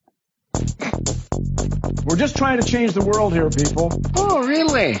We're just trying to change the world here, people. Oh,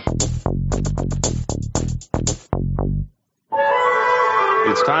 really?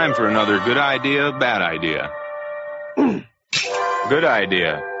 It's time for another good idea, bad idea. Good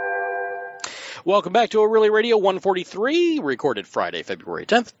idea. Welcome back to O'Reilly Radio 143, recorded Friday, February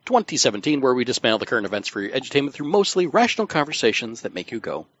 10th, 2017, where we dismantle the current events for your edutainment through mostly rational conversations that make you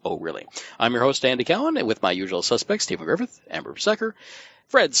go, oh, really. I'm your host, Andy Cowan, and with my usual suspects, Stephen Griffith, Amber Secker,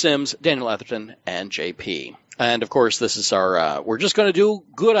 Fred Sims, Daniel Atherton, and JP. And, of course, this is our, we're just going to do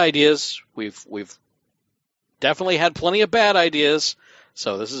good ideas. We've definitely had plenty of bad ideas,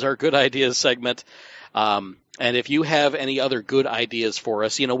 so this is our good ideas segment. And if you have any other good ideas for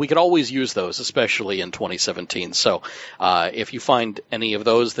us, we could always use those, especially in 2017. So if you find any of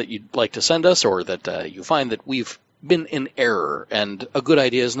those that you'd like to send us, or that you find that we've been in error and a good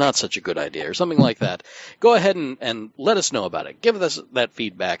idea is not such a good idea or something like that, go ahead and let us know about it. Give us that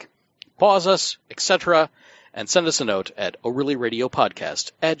feedback. Pause us, etc., and send us a note at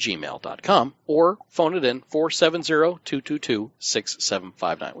O'ReillyRadioPodcast@gmail.com or phone it in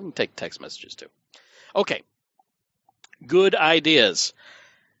 470-222-6759. We can take text messages too. Okay. Good ideas.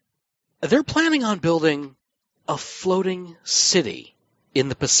 They're planning on building a floating city in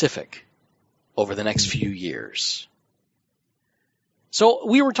the Pacific over the next few years. So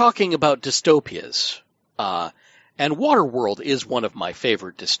we were talking about dystopias, and Waterworld is one of my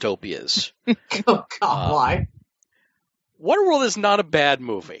favorite dystopias. Oh, God, why? Waterworld is not a bad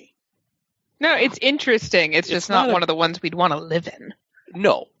movie. No, it's interesting. It's just not one of the ones we'd want to live in.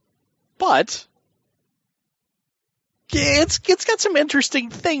 No. But it's got some interesting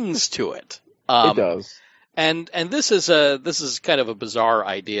things to it. It does. And this is kind of a bizarre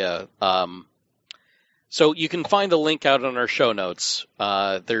idea. So you can find the link out on our show notes.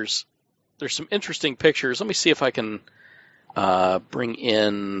 There's some interesting pictures. Let me see if I can bring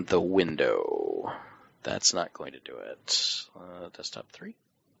in the window. That's not going to do it. Desktop 3.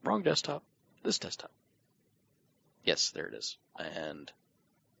 Wrong desktop. This desktop. Yes, there it is. And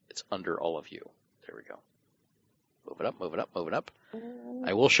it's under all of you. There we go. Move it up, move it up, move it up.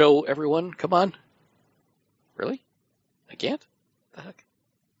 I will show everyone. Come on. Really? I can't? What the heck?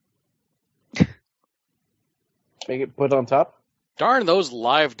 Make it put on top? Darn those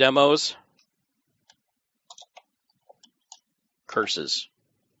live demos. Curses.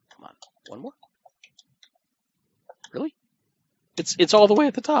 Come on. One more? Really? It's all the way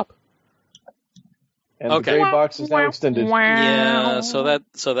at the top. And okay. The gray box is now extended. Yeah, so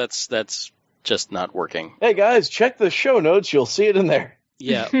that's just not working. Hey guys, check the show notes. You'll see it in there.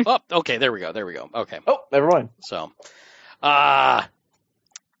 Yeah. Oh, okay. There we go. Okay. Oh, never mind. So,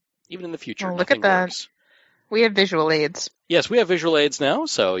 even in the future, look at that. Works. We have visual aids. Yes, we have visual aids now,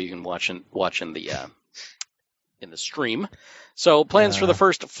 so you can watch in the stream. So, plans for the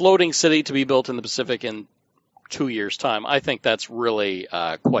first floating city to be built in the Pacific in 2 years' time. I think that's really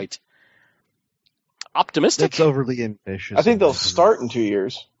quite optimistic. That's overly ambitious. I think they'll start in 2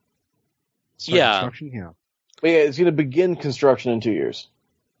 years. Construction, yeah. But yeah, it's going to begin construction in 2 years.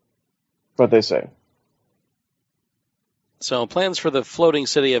 What they say. So plans for the floating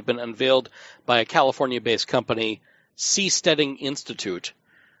city have been unveiled by a California-based company, Seasteading Institute,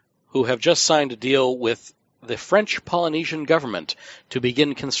 who have just signed a deal with the French Polynesian government to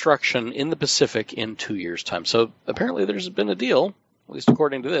begin construction in the Pacific in 2 years' time. So apparently there's been a deal, at least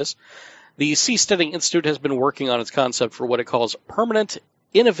according to this. The Seasteading Institute has been working on its concept for what it calls permanent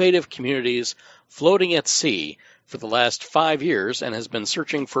innovative communities floating at sea for the last 5 years and has been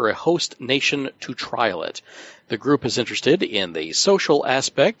searching for a host nation to trial it. The group is interested in the social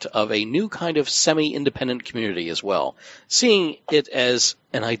aspect of a new kind of semi-independent community as well, seeing it as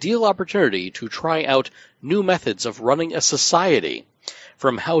an ideal opportunity to try out new methods of running a society,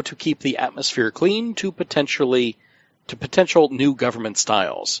 from how to keep the atmosphere clean to potential new government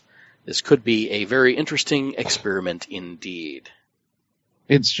styles. This could be a very interesting experiment indeed.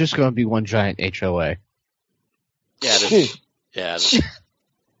 It's just going to be one giant HOA. Yeah, it is. Yeah. It is.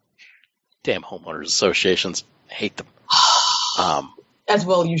 Damn homeowners associations. I hate them. As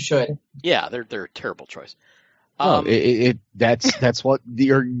well you should. Yeah, they're a terrible choice. That's what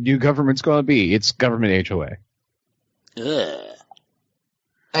your new government's going to be. It's government HOA. Ugh.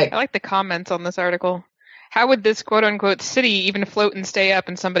 I like the comments on this article. How would this quote-unquote city even float and stay up,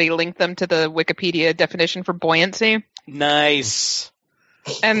 and somebody linked them to the Wikipedia definition for buoyancy? Nice.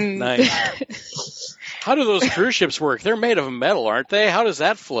 And nice. How do those cruise ships work? They're made of metal, aren't they? How does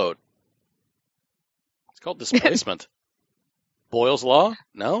that float? It's called displacement. Boyle's Law?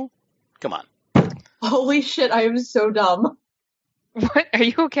 No? Come on. Holy shit, I am so dumb. What? Are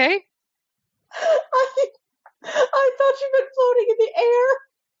you okay? I thought you meant floating in the air.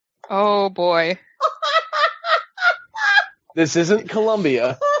 Oh, boy. This isn't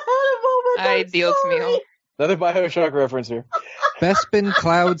Columbia. Ideal meal. Another Bioshock reference here. Bespin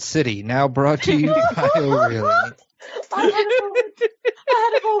Cloud City, now brought to you by O'Reilly. I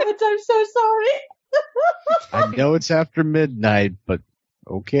had a moment. I'm so sorry. I know it's after midnight, but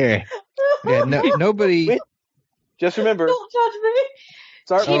okay. Yeah, nobody. Wait. Just remember. Don't judge me.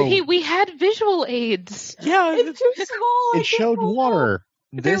 Sorry. GP, we had visual aids. Yeah, It's too small. It showed water.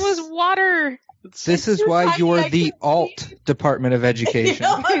 There was water. This is too why tiny, you're I the can alt Department of Education.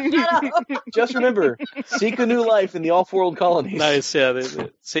 Just remember. Seek a new life in the off-world colonies. nice. Yeah.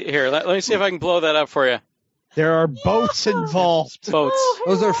 See here. Let me see if I can blow that up for you. There are boats involved. Boats.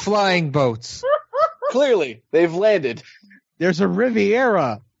 Those are flying boats. Clearly, they've landed. There's a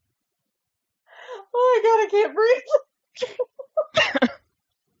Riviera. Oh my god, I can't breathe.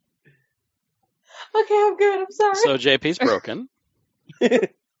 Okay, I'm good. I'm sorry. So JP's broken.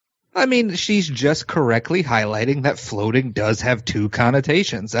 I mean, she's just correctly highlighting that floating does have two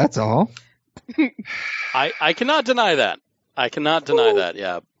connotations. That's all. I cannot deny that. I cannot deny that.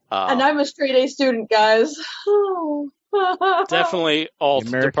 Yeah. And I'm a straight A student, guys. Definitely alt The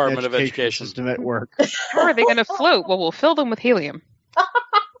American Department of Education. System at work. How are they going to float? Well, we'll fill them with helium.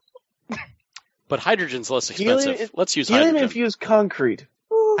 But hydrogen's less expensive. Helium- Let's use Helium hydrogen. infused concrete.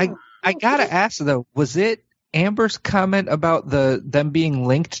 I gotta ask though, was it Amber's comment about them being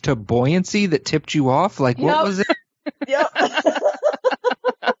linked to buoyancy that tipped you off? Like, what Yep. was it? Yep.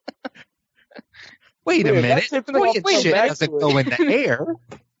 Wait a Weird, minute. that tipped me off Buoyant so shit back doesn't to it. go in the air.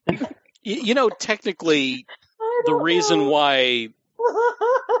 You know, technically, I the don't reason know. why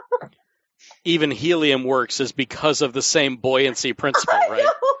even helium works is because of the same buoyancy principle, right?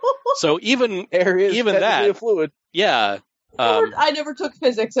 So even Air is Even technically that. a fluid. yeah. I never took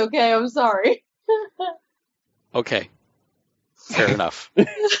physics, okay? I'm sorry. Okay. Fair enough.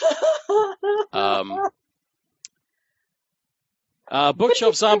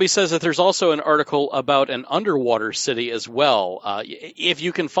 Bookshelf Zombie says that there's also an article about an underwater city as well. If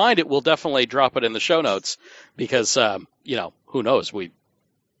you can find it, we'll definitely drop it in the show notes because, who knows? We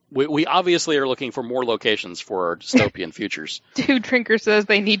obviously are looking for more locations for our dystopian futures. Dude Drinker says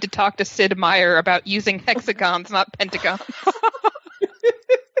they need to talk to Sid Meier about using hexagons, not pentagons.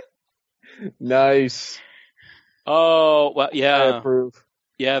 Nice. Oh, well, I yeah. approve.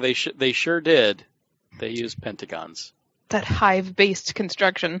 Yeah, they sure did. They used pentagons. That hive-based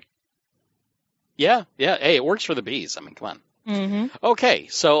construction. Yeah. Hey, it works for the bees. I mean, come on. Mm-hmm. Okay,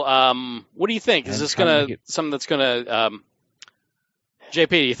 so what do you think? Is And this time to gonna get- something that's gonna JP?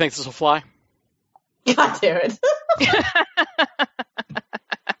 Do you think this will fly? God damn it.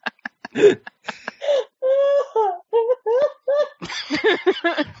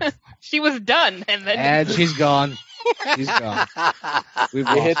 She was done, and then And she's gone. She's gone. We've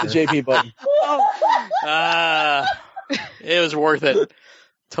You lost hit the her. JP button. It was worth it.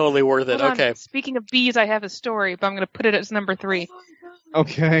 Totally worth it. Hold on. Okay. Speaking of bees, I have a story, but I'm going to put it as number 3.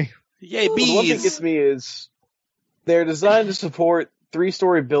 Okay. Yay, The one thing bees. gets me is they're designed to support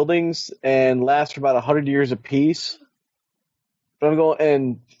 3-story buildings and last for about 100 years apiece. But I'm going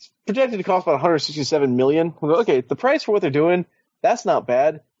and projected to cost about 167 million. I'm going, okay, the price for what they're doing, that's not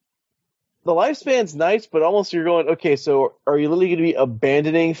bad. The lifespan's nice, but almost you're going, okay, so are you literally going to be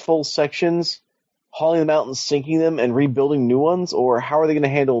abandoning full sections, hauling them out and sinking them and rebuilding new ones, or how are they going to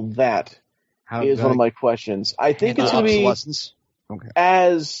handle that? How Is one of my questions. I think it's going to be obsolescence. Okay.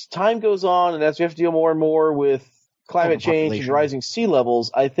 as time goes on and as we have to deal more and more with climate change and Overpopulation. rising sea levels,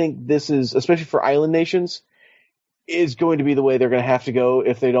 I think this is, especially for island nations, is going to be the way they're going to have to go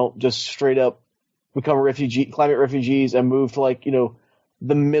if they don't just straight up become climate refugees and move to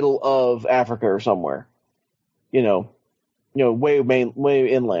the middle of Africa or somewhere, way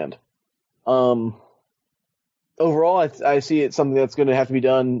inland. Overall, I see it something that's going to have to be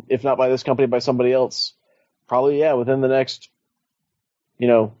done, if not by this company, by somebody else. Probably, within the next,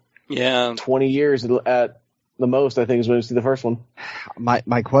 Yeah. 20 years at the most, I think, is when we see the first one.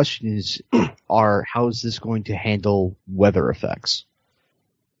 My question is, how is this going to handle weather effects?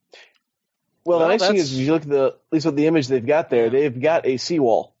 Well, the Well, next thing that's- is, if you look at at least with the image they've got there, they've got a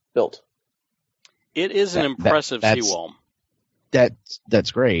seawall built. It is an That- impressive that's- seawall.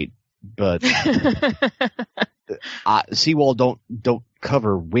 That's great, but seawall don't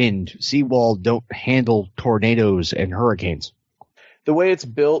cover wind. Seawall don't handle tornadoes and hurricanes. The way it's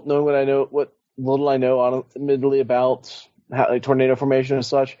built, knowing what little I know, admittedly, about tornado formation and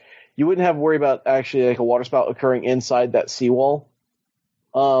such, you wouldn't have to worry about actually a water spout occurring inside that seawall.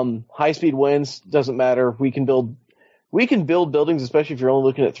 High speed winds doesn't matter. We can build buildings, especially if you're only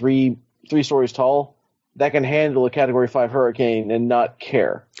looking at three stories tall, that can handle a Category 5 hurricane and not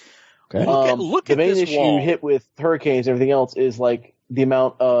care. Okay. Look the at main this issue wall. hit with hurricanes and everything else is like the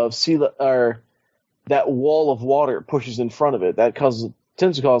amount of that wall of water pushes in front of it. That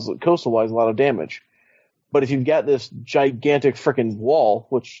tends to cause coastal-wise a lot of damage. But if you've got this gigantic frickin' wall,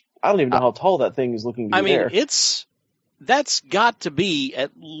 which I don't even know how tall that thing is looking to be I mean, there. that's got to be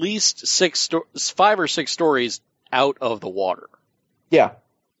at least 5 or 6 stories out of the water. Yeah.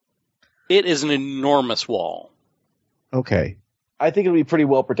 It is an enormous wall. Okay. I think it'll be pretty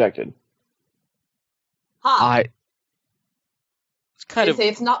well protected. Ha! It's kind I of say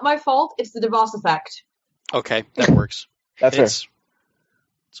it's not my fault. It's the DeVos effect. okay. That works. That's fair. It's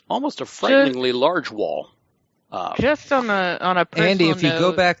almost a frighteningly large wall. Just on a personal Andy, if you go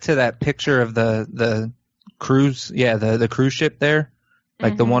note- back to that picture of the cruise, the cruise ship there,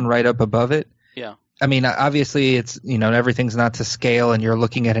 like the one right up above it. Yeah. I mean, obviously it's, everything's not to scale and you're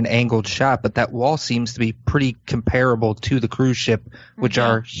looking at an angled shot, but that wall seems to be pretty comparable to the cruise ship, which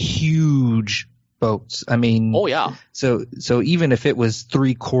are huge boats. I mean, Oh yeah. so even if it was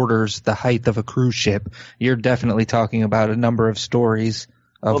 3/4 the height of a cruise ship, you're definitely talking about a number of stories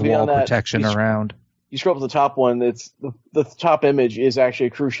of Well, beyond wall that, protection around. You scroll up to the top one, it's the top image is actually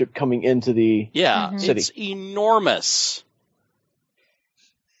a cruise ship coming into the Yeah. city. It's enormous.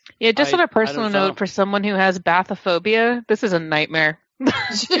 Yeah, just on I a personal don't know. note, for someone who has bathophobia, this is a nightmare.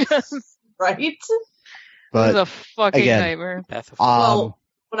 Right? This But is a fucking again, nightmare. Well,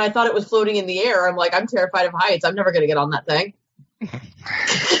 when I thought it was floating in the air, I'm like, I'm terrified of heights. I'm never going to get on that thing.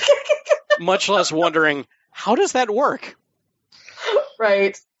 Much less wondering, how does that work?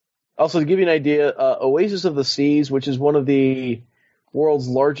 Right. Also, to give you an idea, Oasis of the Seas, which is one of the world's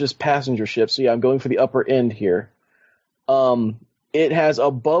largest passenger ships, so yeah, I'm going for the upper end here. It has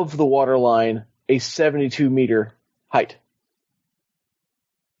above the waterline a 72-meter height.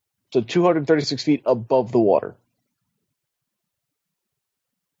 So 236 feet above the water.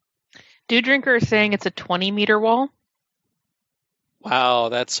 Dew Drinker is saying it's a 20-meter wall. Wow,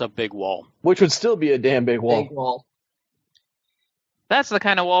 that's a big wall. Which would still be a damn big wall. Big wall. That's the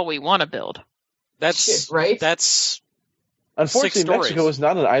kind of wall we want to build. That's Shit, right? That's Unfortunately, 6 stories. Mexico is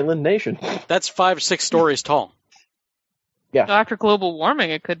not an island nation. That's 5, 6 stories tall. Yeah. So after global warming,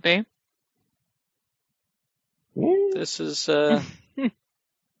 it could be. This is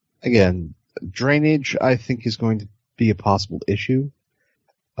again, drainage, I think, is going to be a possible issue.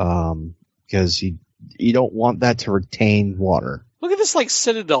 Because you don't want that to retain water. look at this like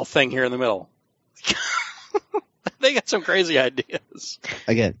citadel thing here in the middle. They got some crazy ideas.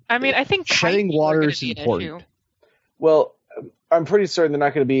 Again, I mean, I think shedding height are water gonna is be an important. issue. Well, I'm pretty certain they're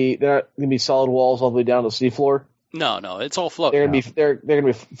not going to be solid walls all the way down to the seafloor. No, it's all They're floating. going to be they're going to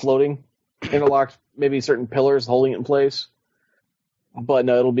be floating, interlocked, maybe certain pillars holding it in place. But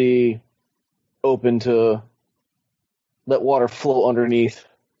no, it'll be open to let water flow underneath.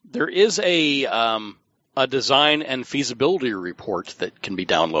 There is a design and feasibility report that can be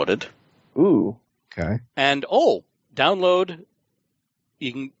downloaded. Ooh. Okay. And download.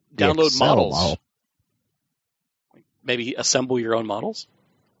 You can The download Excel models. model. Maybe assemble your own models.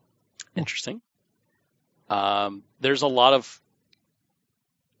 Interesting. There's a lot of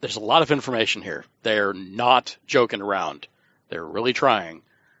information here. They're not joking around. They're really trying.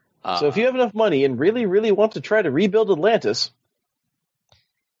 So if you have enough money and really, really want to try to rebuild Atlantis,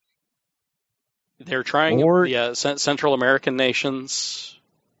 they're trying Or- the Central American nations.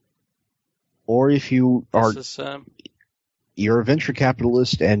 Or if you are This is, you're a venture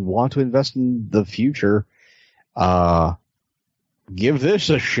capitalist and want to invest in the future, give this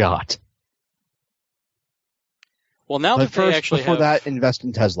a shot. well, now But that they first, actually before have, that, invest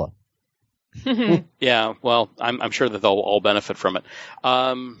in Tesla. yeah. Well, I'm sure that they'll all benefit from it.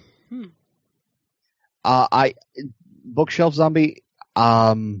 Bookshelf Zombie.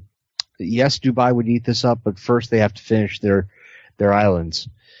 Yes, Dubai would eat this up, but first they have to finish their islands,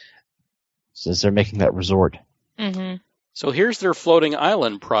 since they're making that resort. Mm-hmm. So here's their floating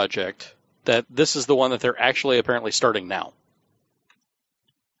island project. That this is the one that they're actually apparently starting now.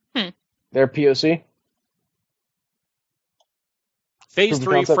 their POC. Phase Proof of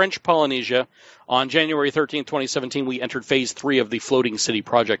 3, concept. French Polynesia. On January 13, 2017, we entered Phase 3 of the Floating City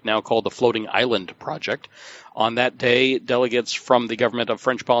Project, now called the Floating Island Project. On that day, delegates from the government of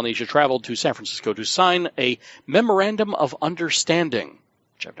French Polynesia traveled to San Francisco to sign a Memorandum of Understanding,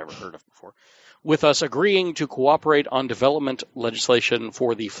 which I've never heard of before, with us agreeing to cooperate on development legislation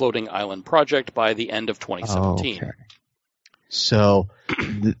for the Floating Island Project by the end of 2017. Okay. So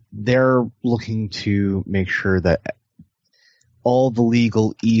they're looking to make sure that all the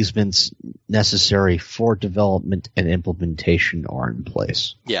legal easements necessary for development and implementation are in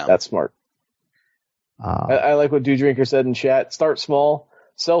place. Yeah. That's smart. I like what Dew Drinker said in chat. Start small,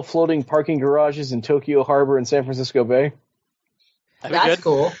 self-floating parking garages in Tokyo Harbor and San Francisco Bay. That'd be That's good.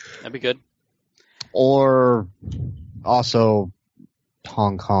 cool. That'd be good. Or also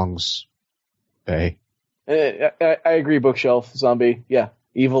Hong Kong's Bay. I agree, Bookshelf Zombie. Yeah,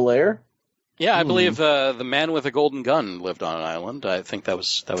 Evil Air. Yeah, I believe the man with a golden gun lived on an island. I think that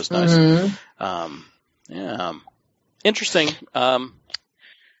was nice. Mhm. Yeah, interesting.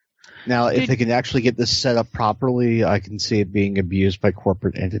 Now, if they can actually get this set up properly, I can see it being abused by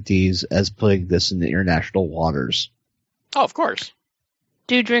corporate entities as putting this in the international waters. Oh, of course.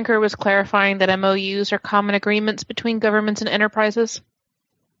 Dew Drinker was clarifying that MOUs are common agreements between governments and enterprises.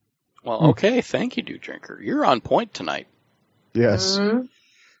 Well, okay. Thank you, Dew Drinker. You're on point tonight. Yes. Mhm.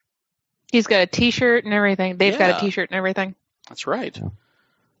 He's got a T-shirt and everything. They've got Yeah. a T-shirt and everything. That's right. Yeah.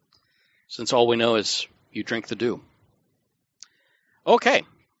 Since all we know is you drink the dew. Okay.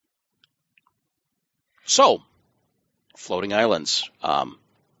 So, floating islands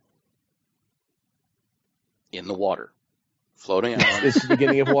in the water. Floating islands It's the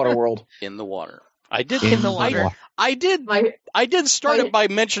beginning of Waterworld. in the water. I did In the water. I did My, start it by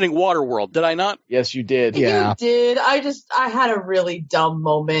mentioning Waterworld, did I not? Yes, you did. Yeah. You did. I had a really dumb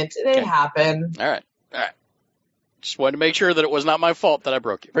moment. It Okay. happened. All right. Just wanted to make sure that it was not my fault that I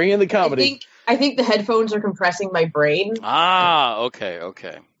broke you. Bring in the comedy. I think the headphones are compressing my brain. Ah, okay.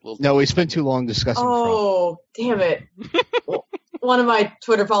 Well, No, we spent too long discussing Trump. Oh, damn it. Well, one of my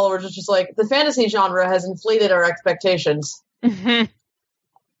Twitter followers was just like, the fantasy genre has inflated our expectations. Mhm.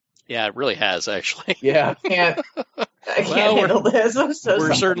 yeah, it really has actually. Yeah. I can't Well, handle this. I'm so We're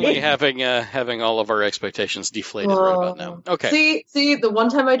sorry. certainly having all of our expectations deflated right about now. Okay. See, the one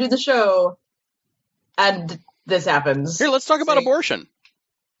time I do the show, and this happens. Here, let's talk about See. abortion.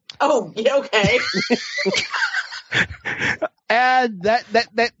 Oh, yeah, okay. And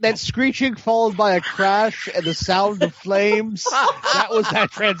that screeching followed by a crash and the sound of flames, that was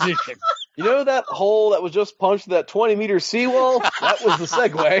that transition. You know that hole that was just punched through that 20-meter seawall? That was the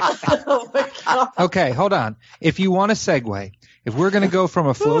segue. Oh my god. Okay, hold on. If you want a segue, if we're going to go from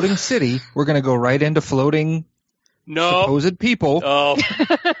a floating city, we're going to go right into floating No. supposed people. Oh,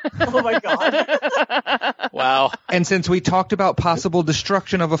 Oh my god. wow. And since we talked about possible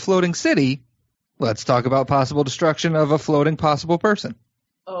destruction of a floating city, let's talk about possible destruction of a floating possible person.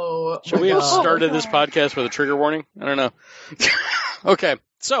 Oh. Should my we have God. started this podcast with a trigger warning? I don't know. Okay,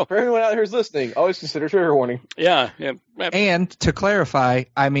 so, For everyone out here who's listening, always consider trigger warning. yeah. And to clarify,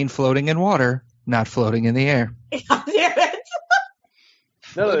 I mean floating in water, not floating in the air. God damn it.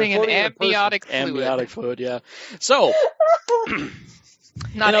 No, they're Floating in floating in a person. amniotic fluid. Amniotic fluid, yeah. So,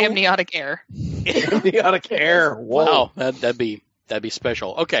 Not You know- amniotic air. Amniotic air. Whoa. wow, that'd be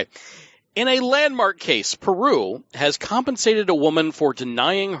special. Okay. In a landmark case, Peru has compensated a woman for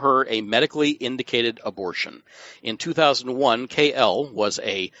denying her a medically indicated abortion. In 2001, KL was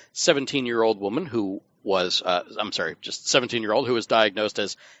a 17-year-old woman who was, 17-year-old who was diagnosed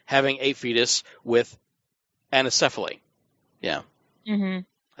as having a fetus with anencephaly. Yeah. Mm-hmm.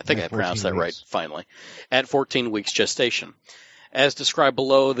 I think At I pronounced 14 that right, weeks. finally. At 14 weeks gestation. As described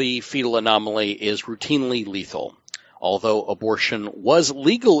below, the fetal anomaly is routinely lethal. Although abortion was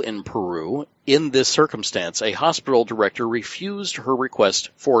legal in Peru, in this circumstance, a hospital director refused her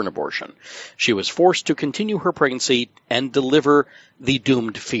request for an abortion. She was forced to continue her pregnancy and deliver the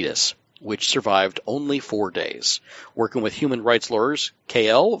doomed fetus, which survived only 4 days. Working with human rights lawyers,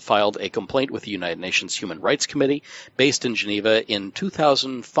 KL filed a complaint with the United Nations Human Rights Committee based in Geneva in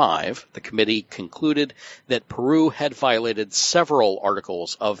 2005. The committee concluded that Peru had violated several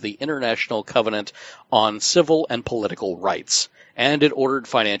articles of the International Covenant on Civil and Political Rights, and it ordered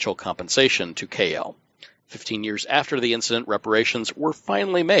financial compensation to KL. 15 years after the incident, reparations were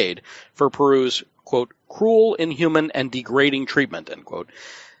finally made for Peru's, quote, cruel, inhuman, and degrading treatment, end quote.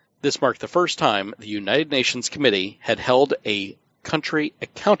 This marked the first time the United Nations Committee had held a country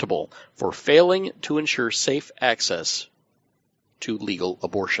accountable for failing to ensure safe access to legal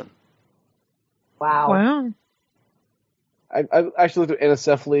abortion. Wow. Wow. I actually looked at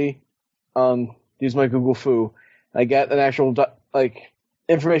anencephaly, used my Google Foo. I got an actual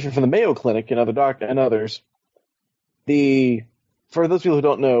information from the Mayo Clinic and others. For those people who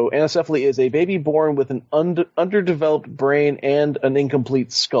don't know, anencephaly is a baby born with an underdeveloped brain and an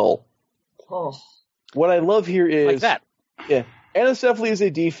incomplete skull. Oh. What I love here is Like that. Yeah, anencephaly is a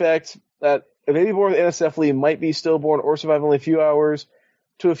defect that a baby born with anencephaly might be stillborn or survive only a few hours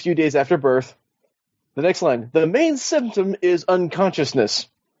to a few days after birth. The next line: the main symptom is unconsciousness.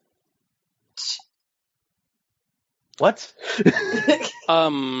 What?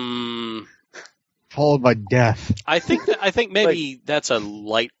 Followed by death. I think maybe that's a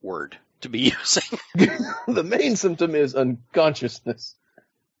light word to be using. The main symptom is unconsciousness.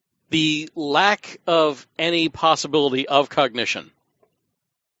 the lack of any possibility of cognition.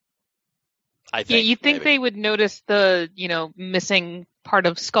 I think. Yeah, you'd think they would notice the, missing part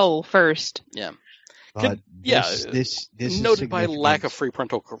of skull first. Yeah. But this is noted by lack of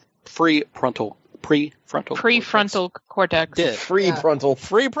prefrontal cortex. Prefrontal.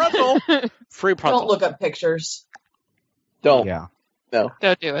 Don't look up pictures. Don't. Yeah. No.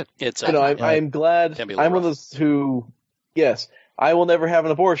 Don't do it. It's. I'm glad. I'm one of those who. Yes, I will never have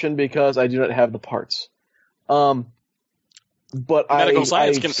an abortion because I do not have the parts. But medical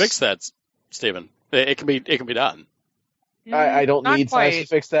science can fix that, Stephen. It can be done. I don't need science to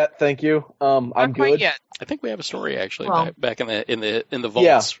fix that. Thank you. I'm good. Yet. I think we have a story actually back in the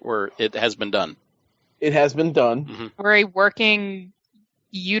vaults where it has been done. It has been done. Mm-hmm. Where a working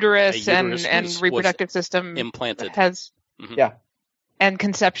uterus and reproductive system implanted has. Mm-hmm. Yeah. And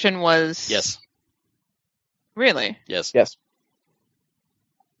conception was. Yes. Really? Yes. Yes.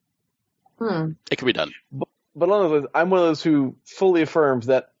 It can be done. But I'm one of those who fully affirms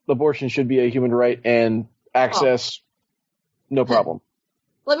that abortion should be a human right and access, no problem.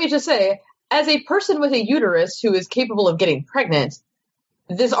 Let me just say, as a person with a uterus who is capable of getting pregnant,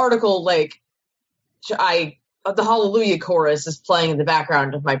 this article, the Hallelujah chorus is playing in the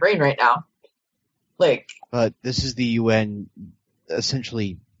background of my brain right now. But this is the UN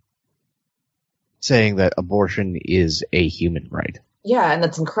essentially saying that abortion is a human right. Yeah, and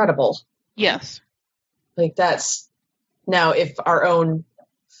that's incredible. Yes. That's... Now, if our own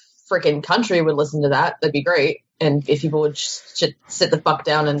freaking country would listen to that, that'd be great. And if people would sit the fuck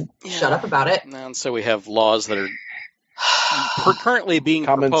down and shut up about it. And so we have laws that are currently being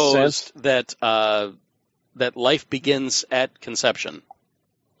Common proposed sense. that life begins at conception.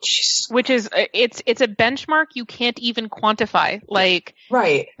 Which is it's a benchmark you can't even quantify.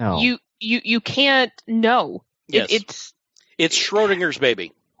 Right. No. You can't know. Yes. It's Schrodinger's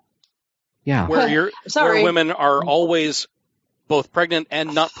baby. Yeah. Where women are always both pregnant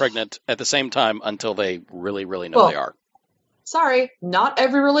and not pregnant at the same time until they really, really know they are. Sorry, not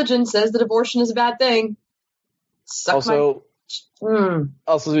every religion says that abortion is a bad thing. Also,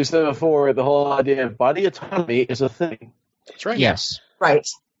 as we said before, the whole idea of body autonomy is a thing. That's right. Yes. Right.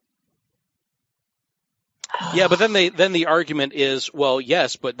 Yeah, but then the argument is, well,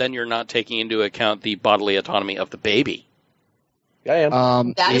 yes, but then you're not taking into account the bodily autonomy of the baby. I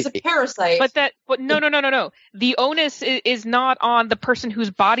am. That is a parasite. But no. The onus is not on the person whose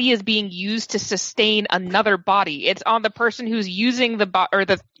body is being used to sustain another body. It's on the person who's using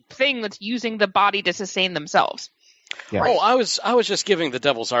the thing that's using the body to sustain themselves. Yeah. Oh, I was just giving the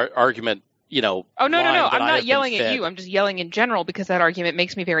devil's argument. Oh no! I'm not yelling at you. I'm just yelling in general because that argument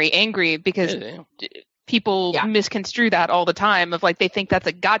makes me very angry because people misconstrue that all the time of they think that's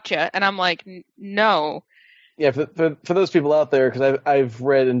a gotcha, and I'm like, no. Yeah, for those people out there, because I've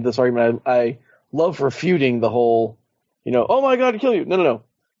read into this argument, I love refuting the whole, oh my God, kill you. No.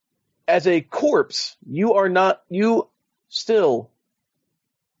 As a corpse, you still,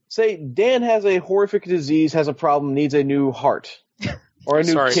 say Dan has a horrific disease, has a problem, needs a new heart or a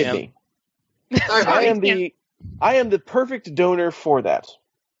new kidney. I am the perfect donor for that.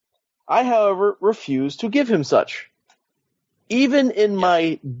 I, however, refuse to give him such. Even in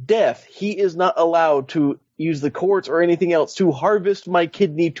my death, he is not allowed to use the courts or anything else to harvest my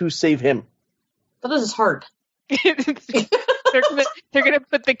kidney to save him. That is his heart. They're gonna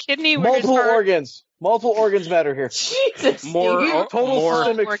put the kidney where multiple organs. Multiple organs matter here. Jesus, total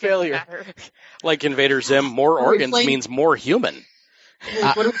systemic failure. Like Invader Zim, more organs means more human.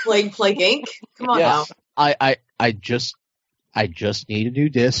 What are we playing Plague Inc? Come on now. I just need a new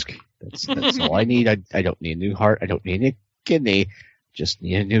disc. That's all I need. I don't need a new heart. I don't need a kidney. Just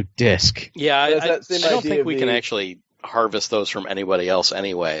need a new disc. Yeah, I don't think we can actually harvest those from anybody else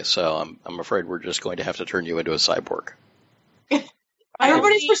anyway, so I'm afraid we're just going to have to turn you into a cyborg.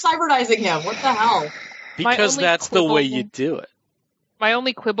 Everybody's for cybernizing him. What the hell? Because that's the way you do it. My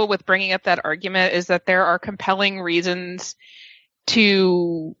only quibble with bringing up that argument is that there are compelling reasons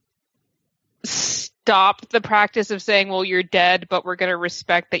to stop the practice of saying, well, you're dead, but we're going to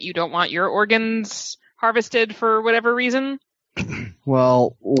respect that you don't want your organs harvested for whatever reason.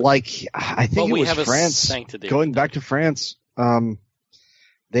 Well, I think it was France. Going back to France,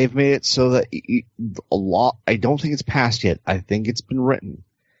 they've made it so that a law. I don't think it's passed yet. I think it's been written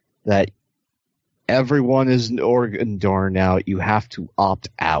that everyone is an organ donor now. You have to opt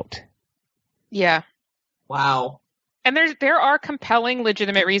out. Yeah. Wow. And there are compelling,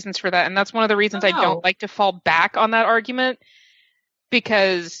 legitimate reasons for that, and that's one of the reasons I don't like to fall back on that argument,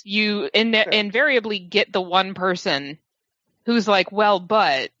 because you invariably get the one person who's like, well,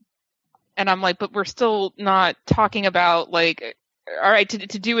 but, and I'm like, but we're still not talking about all right,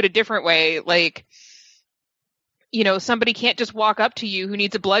 to do it a different way, like, somebody can't just walk up to you who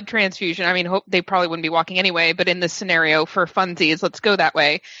needs a blood transfusion. I mean, they probably wouldn't be walking anyway, but in this scenario for funsies, let's go that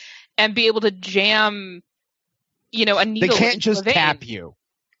way, and be able to jam, a needle. They can't into just a vein. tap you.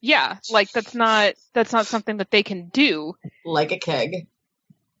 Yeah, like that's not something that they can do. Like a keg.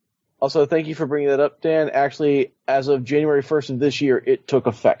 Also, thank you for bringing that up, Dan. Actually, as of January 1st of this year, it took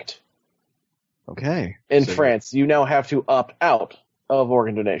effect. Okay. In So- France, you now have to opt out of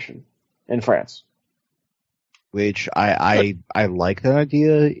organ donation in France. Which I like that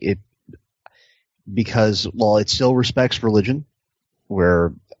idea. Because while it still respects religion,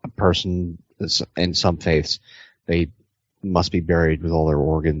 where a person is, in some faiths, they must be buried with all their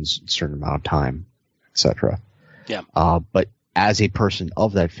organs a certain amount of time, etc. Yeah. But as a person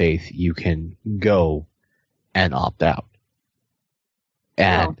of that faith, you can go and opt out.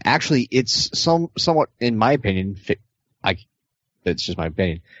 And actually, it's somewhat, in my opinion, it's just my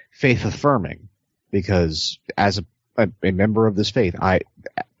opinion, faith affirming. Because as a member of this faith, I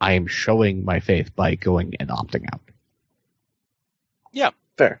am showing my faith by going and opting out. Yeah,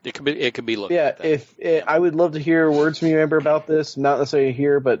 Fair. it could be looked Yeah, at that. I would love to hear words from you, Amber, about this. Not necessarily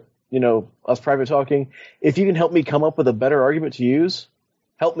here, but us private talking. If you can help me come up with a better argument to use,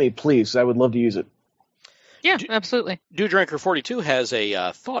 help me, please. I would love to use it. Yeah, absolutely. Dew Drinker 42 has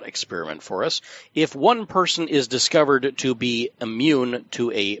a thought experiment for us. If one person is discovered to be immune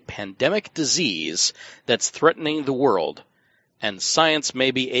to a pandemic disease that's threatening the world, and science may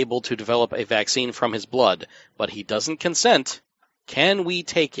be able to develop a vaccine from his blood, but he doesn't consent, can we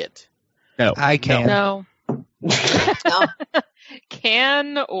take it? No. I can. No. No.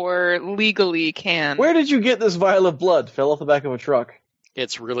 Can or legally can. Where did you get this vial of blood? Fell off the back of a truck.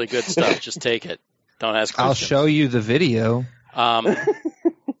 It's really good stuff. Just take it. Don't ask I'll questions. show you the video.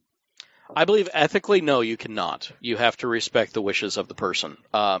 I believe ethically, no, you cannot. You have to respect the wishes of the person.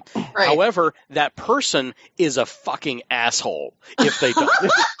 Right. However, that person is a fucking asshole if they don't.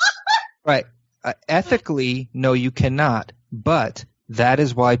 Right. Ethically, no, you cannot. But that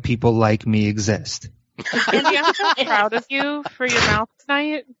is why people like me exist. Andy, I'm so proud of you for your mouth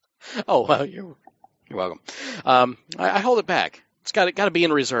tonight. Oh, well, you're welcome. I hold it back. It's got to be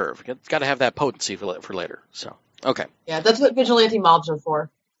in reserve. It's got to have that potency for later. So, okay. Yeah, that's what vigilante mobs are for.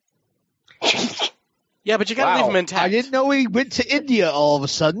 Yeah, but you got to leave them intact. I didn't know we went to India all of a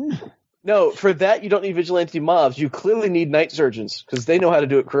sudden. No, for that you don't need vigilante mobs. You clearly need night surgeons because they know how to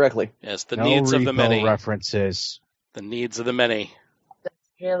do it correctly. Yes, the No needs of the refill many. references. The needs of the many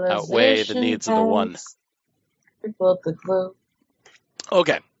outweigh the needs of the one.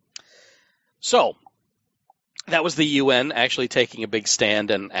 Okay. So, that was the UN actually taking a big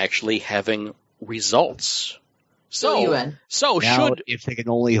stand and actually having results. So, UN. so Now, should if they can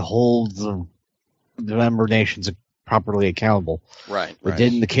only hold the member nations properly accountable. right. They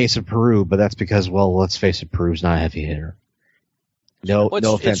did in the case of Peru, but that's because, well, let's face it, Peru's not a heavy hitter. No, Well,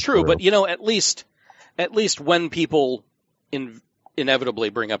 no offense, it's true, Peru. but at least when people inevitably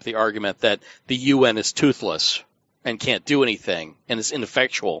bring up the argument that the UN is toothless and can't do anything and is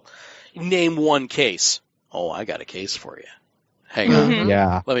ineffectual, name one case. Oh, I got a case for you. Hang on, Mhm.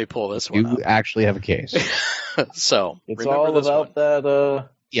 Yeah, let me pull this one you actually have a case. up. So It's remember all this about one. that.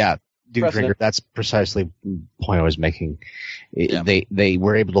 Yeah, Dude Precedent. Drinker, that's precisely the point I was making. Yeah. They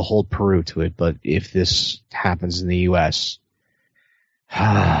were able to hold Peru to it, but if this happens in the U.S.,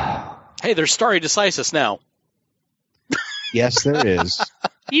 Hey, there's stare decisis now. yes, there is.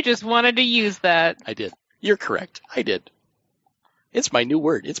 You just wanted to use that. I did. You're correct. I did. It's my new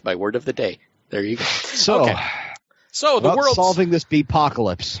word. It's my word of the day. There you go. So, Okay. So the about world's solving this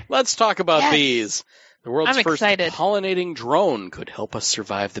beepocalypse. Let's talk about Yes. bees. The world's I'm first excited. pollinating drone could help us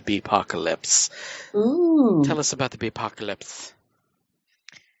survive the beepocalypse. Ooh. Tell us about the beepocalypse.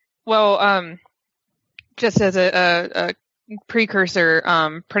 Well, just as a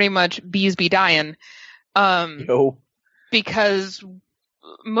precursor, pretty much bees be dying. No.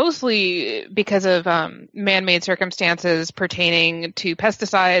 Mostly because of man-made circumstances pertaining to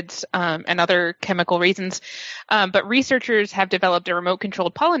pesticides and other chemical reasons. But researchers have developed a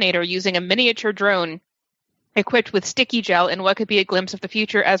remote-controlled pollinator using a miniature drone equipped with sticky gel in what could be a glimpse of the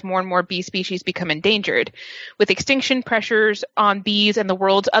future as more and more bee species become endangered. With extinction pressures on bees and the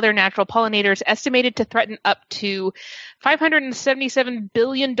world's other natural pollinators estimated to threaten up to $577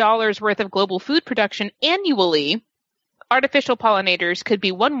 billion worth of global food production annually, artificial pollinators could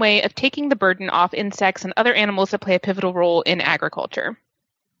be one way of taking the burden off insects and other animals that play a pivotal role in agriculture.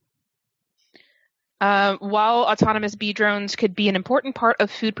 While autonomous bee drones could be an important part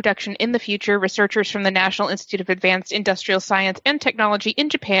of food production in the future, researchers from the National Institute of Advanced Industrial Science and Technology in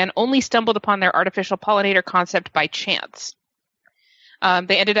Japan only stumbled upon their artificial pollinator concept by chance.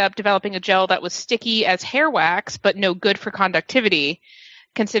 They ended up developing a gel that was sticky as hair wax, but no good for conductivity.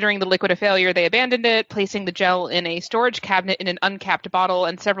 Considering the liquid a failure, they abandoned it, placing the gel in a storage cabinet in an uncapped bottle.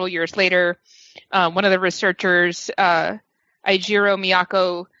 And several years later, one of the researchers, Eijiro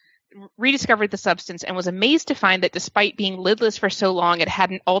Miyako, rediscovered the substance and was amazed to find that despite being lidless for so long, it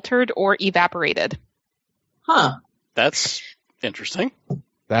hadn't altered or evaporated. Huh. That's interesting.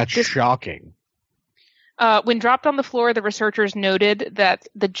 That's shocking. When dropped on the floor, the researchers noted that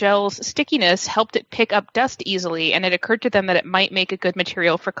the gel's stickiness helped it pick up dust easily, and it occurred to them that it might make a good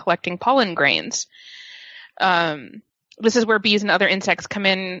material for collecting pollen grains. This is where bees and other insects come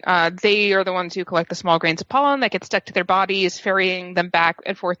in. They are the ones who collect the small grains of pollen that get stuck to their bodies, ferrying them back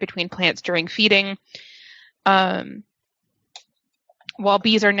and forth between plants during feeding. While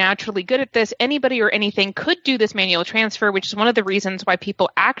bees are naturally good at this, anybody or anything could do this manual transfer, which is one of the reasons why people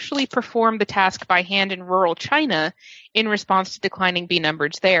actually perform the task by hand in rural China in response to declining bee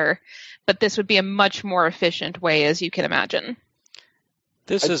numbers there. But this would be a much more efficient way, as you can imagine.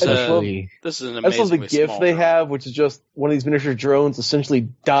 This is I an just love amazing the GIF they have, which is just one of these miniature drones essentially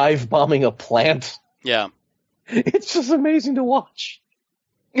dive bombing a plant. Yeah. It's just amazing to watch.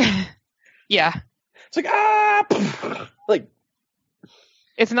 Yeah. It's like, like,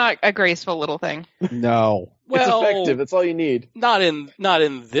 It's not a graceful little thing. No. Well, it's effective. That's all you need. Not in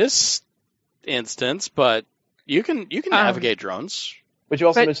this instance, but you can navigate drones. But you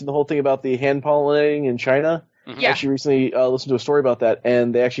also mentioned the whole thing about the hand pollinating in China. Mhm. Yeah. I actually recently listened to a story about that,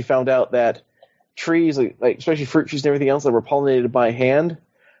 and they actually found out that trees, like especially fruit trees and everything else that were pollinated by hand,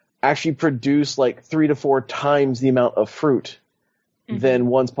 actually produce like 3 to 4 times the amount of fruit than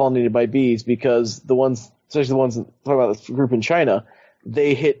ones pollinated by bees, because the ones, especially the ones talking about this group in China,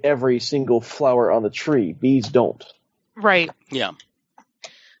 they hit every single flower on the tree. Bees don't. Right. Yeah.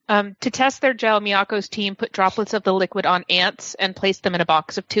 To test their gel, Miyako's team put droplets of the liquid on ants and placed them in a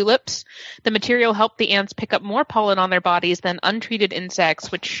box of tulips. The material helped the ants pick up more pollen on their bodies than untreated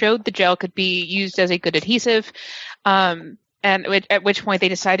insects, which showed the gel could be used as a good adhesive. And at which point they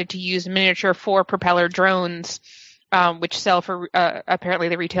decided to use miniature 4-propeller drones, which sell for apparently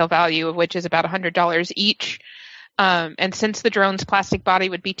the retail value of which is about $100 each. And since the drone's plastic body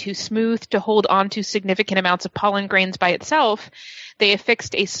would be too smooth to hold onto significant amounts of pollen grains by itself, they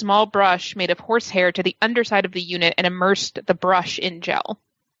affixed a small brush made of horsehair to the underside of the unit and immersed the brush in gel.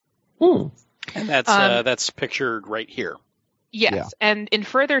 Hmm. And that's pictured right here. Yes, Yeah. and in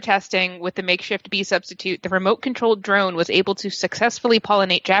further testing with the makeshift bee substitute, the remote-controlled drone was able to successfully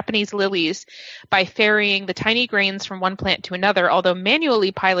pollinate Japanese lilies by ferrying the tiny grains from one plant to another, although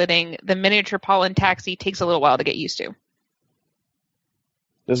manually piloting the miniature pollen taxi takes a little while to get used to.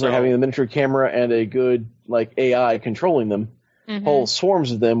 Just like having a miniature camera and a good like AI controlling them, whole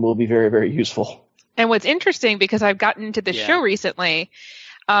swarms of them will be very, very useful. And what's interesting, because I've gotten into this show recently,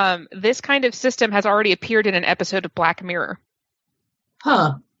 this kind of system has already appeared in an episode of Black Mirror.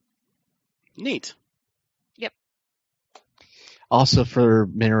 Huh. Neat. Yep. Also for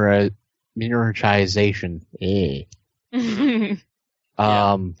miniaturization.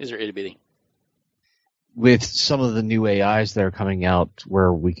 These are itty bitty. With some of the new AIs that are coming out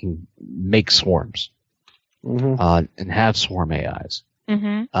where we can make swarms and have swarm AIs.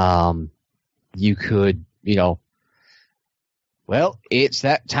 You could, well, it's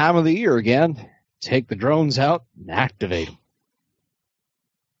that time of the year again. Take the drones out and activate them.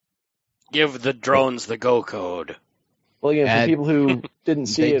 Give the drones the go code. Well, again, for And people who didn't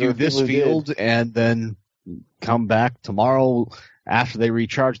see They it, do or this people who field did, and then come back tomorrow after they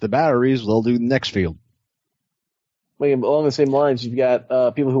recharge the batteries. They'll do the next field. well, again, along the same lines, you've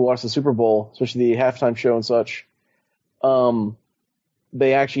got people who watch the Super Bowl, especially the halftime show and such.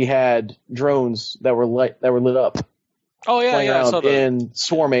 They actually had drones that were lit up, Oh yeah, flying yeah. I saw around that. in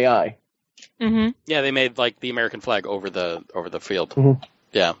swarm AI. Yeah, they made like the American flag over the field. Mhm.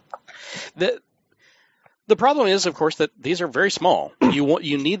 Yeah. The problem is, of course, that these are very small.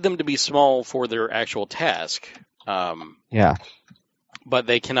 You need them to be small for their actual task. Yeah. But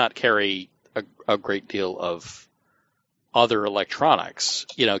they cannot carry a great deal of other electronics.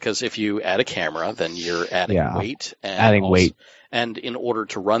 Because if you add a camera, then you're adding weight. And weight. And in order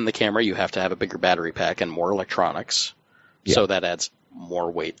to run the camera, you have to have a bigger battery pack and more electronics. Yeah. So that adds more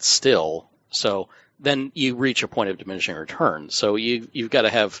weight still. So then you reach a point of diminishing return. So you've got to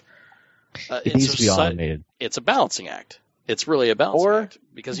have. It needs to be automated. It's a balancing act. It's really a balancing act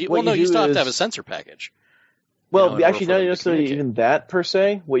because you still have to have a sensor package. Well, actually, not necessarily even that per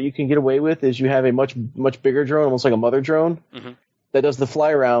se. What you can get away with is you have a much bigger drone, almost like a mother drone, that does the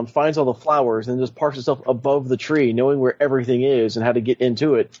fly around, finds all the flowers, and just parks itself above the tree, knowing where everything is and how to get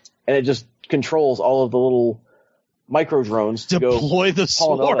into it, and it just controls all of the little micro drones to go Deploy the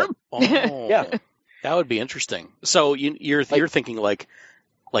haul it all swarm. Oh, Yeah. that would be interesting. So you're thinking like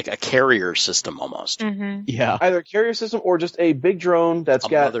a carrier system almost, Mm-hmm. Yeah. Either a carrier system or just a big drone that's a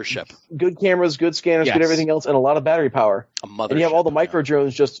got mothership, good cameras, good scanners, Yes. good everything else, and a lot of battery power. a mothership. And you have all the micro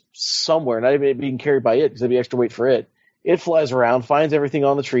drones just somewhere, not even being carried by it because there'd be extra weight for it. It flies around, finds everything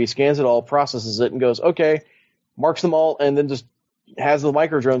on the tree, scans it all, processes it, and goes, okay, marks them all, and then just has the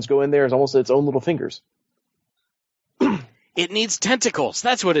micro drones go in there as almost its own little fingers. It needs tentacles.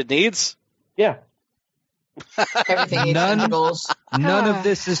 That's what it needs. Yeah. Everything needs None- tentacles. None of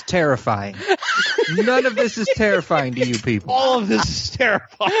this is terrifying. None of this is terrifying to you people. All of this is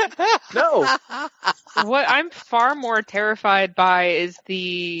terrifying. No. What I'm far more terrified by is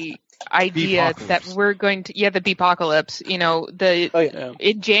the idea that we're going to, the beepocalypse. You know, Oh, yeah. back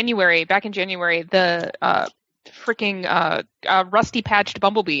in January, the freaking rusty patched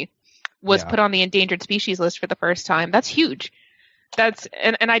bumblebee was Yeah. put on the endangered species list for the first time. That's huge.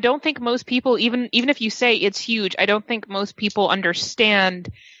 And I don't think most people, even if you say it's huge, I don't think most people understand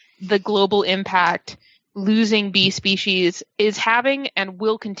the global impact losing bee species is having and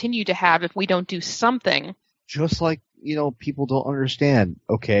will continue to have if we don't do something. Just like, people don't understand,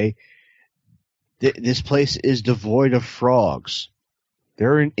 okay, this place is devoid of frogs.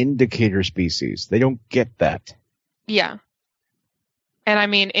 They're an indicator species. They don't get that. Yeah. And I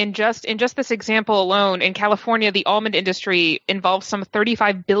mean, in just this example alone, in California, the almond industry involves some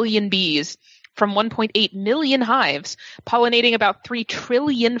 35 billion bees from 1.8 million hives, pollinating about 3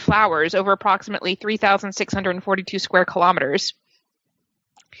 trillion flowers over approximately 3,642 square kilometers.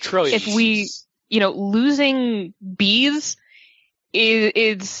 Trillion. If we, losing bees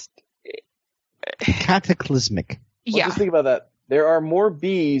is Cataclysmic. Well, just think about that. There are more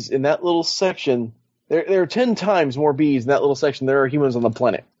bees in that little section. There are 10 times more bees in that little section than there are humans on the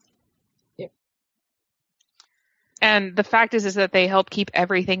planet. And the fact is that they help keep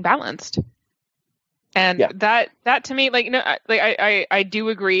everything balanced. And Yeah. that to me, I do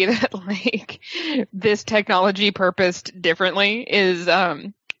agree that this technology purposed differently is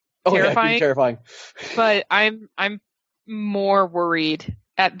Oh, yeah, terrifying. it's terrifying. But I'm more worried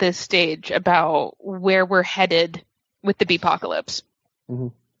at this stage about where we're headed with the beepocalypse.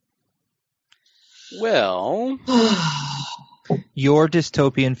 Well, Your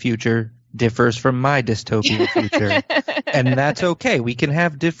dystopian future differs from my dystopian future, and that's okay. We can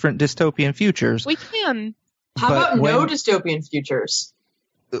have different dystopian futures. We can. How But about no when- dystopian futures?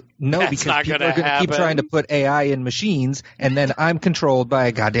 No, That's because not people gonna are going to keep happen. trying to put AI in machines, and then I'm controlled by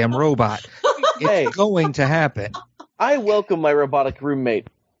a goddamn robot. Hey. It's going to happen. I welcome my robotic roommate.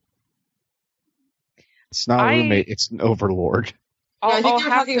 It's not a roommate, it's an overlord. Yeah, I think I'll they were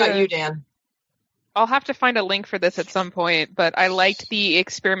have talking about you, Dan. I'll have to find a link for this at some point, but I liked the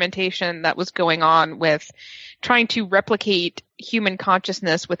experimentation that was going on with trying to replicate human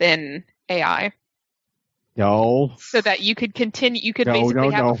consciousness within AI No. so that you could No,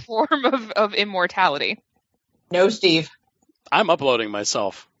 basically have no. a form of immortality. No, Steve. I'm uploading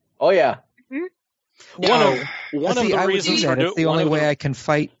myself. Oh, yeah. No. One of See, the I would reasons do for that. It's the only way I can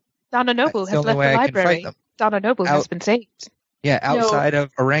fight. Donna Noble That's the has only left way the I can fight library. them. Donna Noble has Out- been saved. Yeah, outside of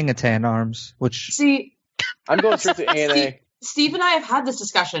orangutan arms, which See, I'm going straight to ANA. Steve and I have had this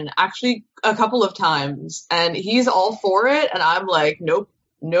discussion actually a couple of times, and he's all for it, and I'm like, nope,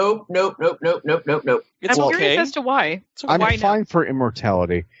 nope, nope, nope, nope, nope, nope, nope. It's I'm okay. curious as to why. I'm why fine for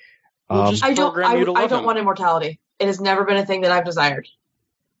immortality. We'll just I don't. program you to I love don't him. want immortality. It has never been a thing that I've desired.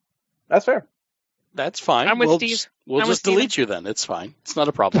 That's fair. That's fine. I'm with we'll Steve. Just, we'll I'm with just delete you then. It's fine. It's not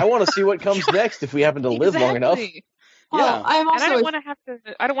a I problem. want to see what comes next if we happen to live long enough. Exactly. Well, Yeah. I'm And I also. don't want to have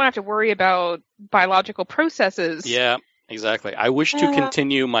to. I don't want to have to worry about biological processes. Yeah, exactly. I wish to Yeah.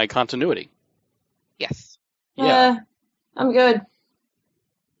 continue my continuity. Yes. Yeah. I'm good.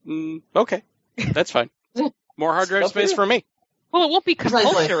 Okay. That's fine. More hard drive Stuff space here. for me. Well, it won't be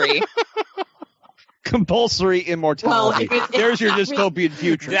Precisely. compulsory. Compulsory immortality. Well, if it- There's your dystopian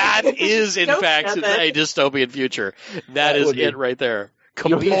future. That is, in Don't fact, get that. a dystopian future. That That is would be. it right there.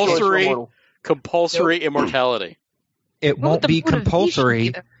 You'll be a choice for Compulsory, immortal. compulsory immortality. it What would won't the be motivation compulsory. be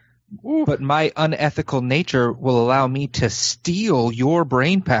then? But my unethical nature will allow me to steal your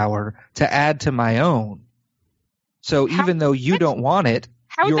brain power to add to my own. So How- even though you don't want it,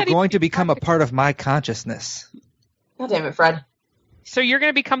 How would you're that even going be to become a practical? part of my consciousness. God damn it, Fred. So you're going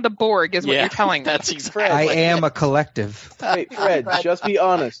to become the Borg, is what Yeah, you're telling me. That's exactly. I am a collective. Wait, Fred, just be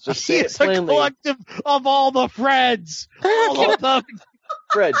honest. Just say it It's a plainly. collective of all the Freds. All of them.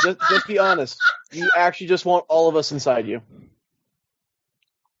 Fred, just be honest. You actually just want all of us inside you.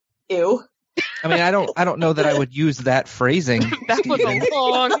 Ew. I mean, I don't know that I would use that phrasing. That was Stephen. a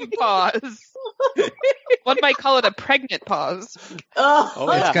long pause. One might call it a pregnant pause. Oh,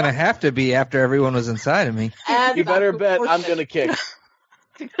 yeah. It's going to have to be after everyone was inside of me. And You back better to bet I'm abortion. going to kick.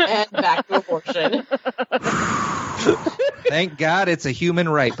 And back to abortion. Thank God it's a human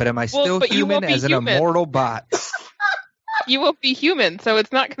right, but am I Well, still but you won't human be as an human. immortal bot? You won't be human, so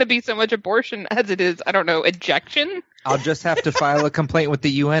it's not going to be so much abortion as it is, I don't know, ejection? I'll just have to file a complaint with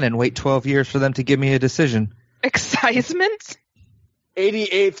the UN and wait 12 years for them to give me a decision. Excisement?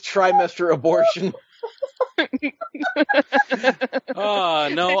 88th trimester abortion. Oh,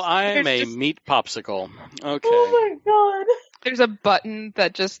 no, I'm a There's just- meat popsicle. Okay. Oh my god. There's a button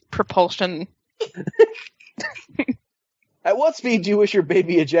that just propulsion. At what speed do you wish your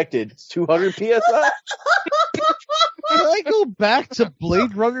baby ejected? 200 psi? Can I go back to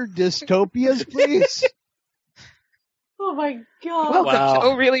Blade Runner dystopias, please? Oh my god. Welcome Wow. to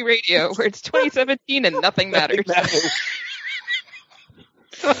Oh Really Radio, where it's 2017 and nothing matters.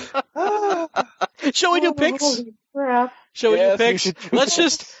 Shall we do picks? Holy crap. Shall we Yes, do we picks? should do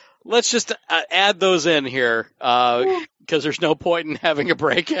Let's just add those in here because there's no point in having a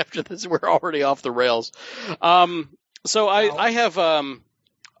break after this. We're already off the rails. So I have the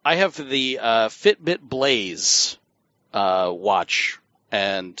Fitbit Blaze watch,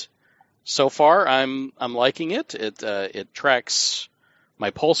 and so far I'm liking it. It tracks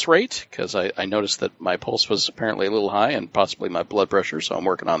my pulse rate because I noticed that my pulse was apparently a little high and possibly my blood pressure, so I'm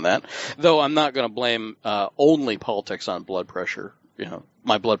working on that. Though I'm not going to blame only politics on blood pressure. You know,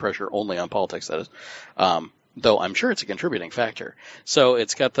 my blood pressure only on politics, that is. Though I'm sure it's a contributing factor. So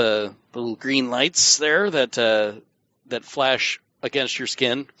it's got the little green lights there that flash against your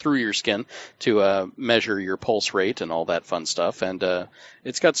skin, through your skin, to measure your pulse rate and all that fun stuff. And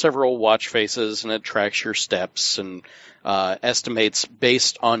it's got several watch faces, and it tracks your steps and estimates,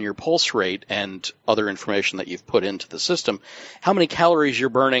 based on your pulse rate and other information that you've put into the system, how many calories you're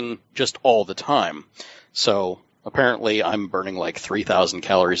burning just all the time. So apparently I'm burning like 3,000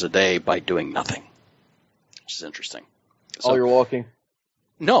 calories a day by doing nothing, which is interesting. All you're walking.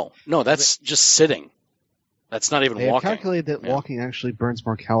 No, that's just sitting. That's not even They have walking. calculated that Yeah. walking actually burns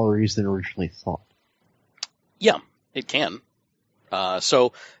more calories than originally thought. Yeah, it can.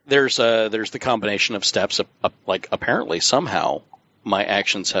 So there's the combination of steps. Like apparently somehow my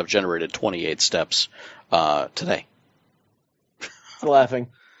actions have generated 28 steps today. Laughing.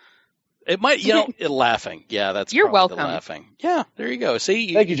 It might, laughing. Yeah, that's You're probably the welcome. laughing. Yeah, there you go.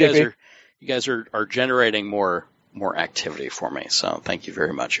 See, Thank you, JP. guys are generating more activity for me. So thank you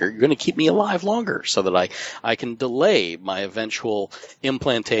very much. You're going to keep me alive longer so that I can delay my eventual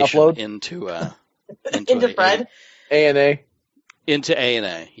implantation Upload? into Into Fred. ANA. Into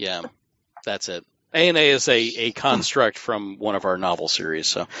A&A. Yeah, that's it. A&A is a construct from one of our novel series.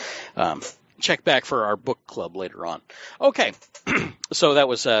 So check back for our book club later on. Okay. So that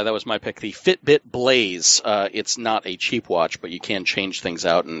was my pick, the Fitbit Blaze. It's not a cheap watch, but you can change things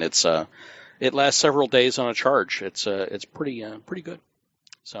out, and it lasts several days on a charge. It's pretty good.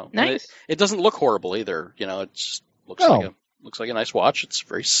 So and Nice. it doesn't look horrible either. It just looks Oh. like a nice watch. It's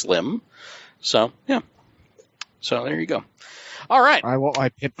very slim. So yeah. So there you go. All right. I want my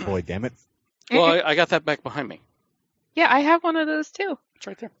Pip Boy, damn it. Well, I got that back behind me. Yeah, I have one of those too. It's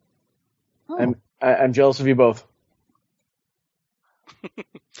right there. I'm jealous of you both.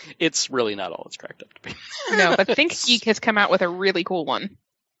 It's really not all it's cracked up to be. No, but ThinkGeek has come out with a really cool one.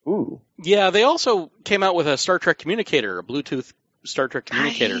 Ooh. Yeah, they also came out with a Star Trek communicator, a Bluetooth Star Trek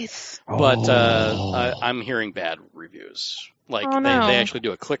communicator. Nice. But Oh. I'm hearing bad reviews. Like Oh, no. they actually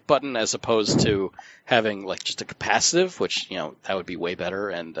do a click button as opposed to having like just a capacitive, which that would be way better.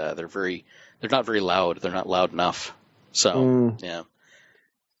 And they're not very loud. They're not loud enough. So yeah.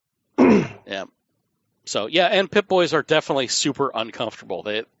 So yeah, and Pip Boys are definitely super uncomfortable.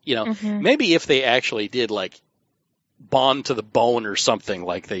 They Mhm. maybe if they actually did like bond to the bone or something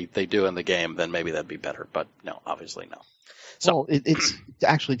like they do in the game, then maybe that'd be better. But no, obviously no. So Well, it's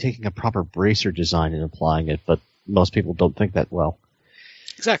actually taking a proper bracer design and applying it, but most people don't think that well.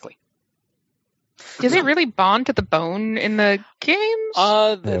 exactly. Does it really bond to the bone in the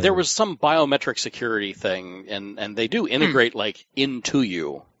games? There was some biometric security thing, and they do integrate like into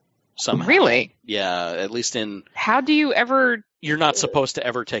you somehow. Really? Yeah, at least in How do you ever? you're not supposed to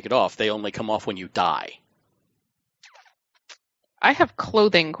ever take it off. They only come off when you die. I have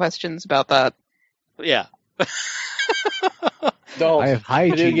clothing questions about that. Yeah. Don't. I have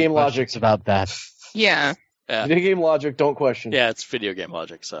hygiene Video game questions logic. about that. Yeah. Yeah. Video game logic, don't question. Yeah, it's video game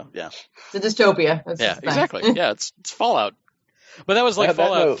logic, so yeah. It's a dystopia. That's Yeah, the thing. exactly. Yeah, it's Fallout. But that was like That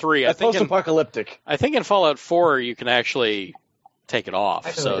Fallout note, 3. That's post-apocalyptic. I think in Fallout 4 you can actually take it off.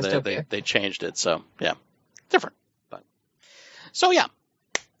 Actually, So dystopia. they changed it. So yeah, different. But so yeah,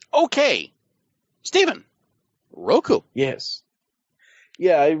 okay. Steven, Roku. Yes.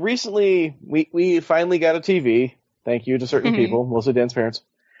 Yeah, recently we finally got a TV. Thank you to certain people, mostly Dan's parents.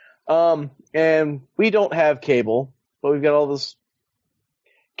 And we don't have cable, but we've got all this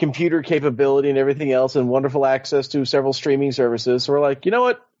computer capability and everything else and wonderful access to several streaming services. So we're like, you know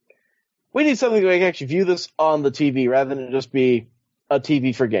what? We need something that can actually view this on the TV rather than just be a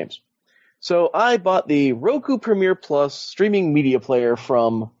TV for games. So I bought the Roku Premiere Plus streaming media player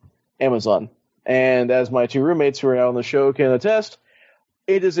from Amazon. And as my two roommates who are now on the show can attest,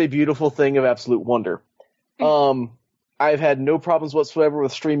 it is a beautiful thing of absolute wonder. I've had no problems whatsoever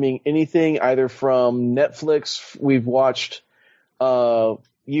with streaming anything, either from Netflix. We've watched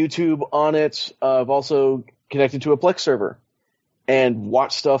YouTube on it. I've also connected to a Plex server and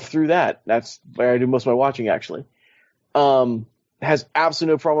watched stuff through that. That's where I do most of my watching, actually. Has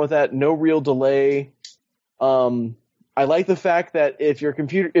absolutely no problem with that. No real delay. I like the fact that if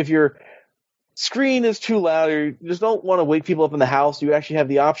your screen is too loud or you just don't want to wake people up in the house, you actually have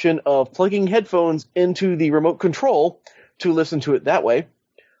the option of plugging headphones into the remote control to listen to it that way.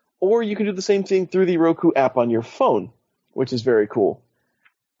 Or you can do the same thing through the Roku app on your phone, which is very cool.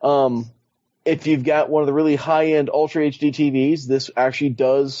 If you've got one of the really high-end Ultra HD TVs, this actually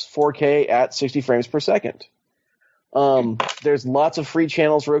does 4K at 60 frames per second. There's lots of free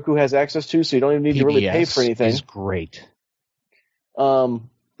channels Roku has access to, so you don't even need to really pay for anything. Is great.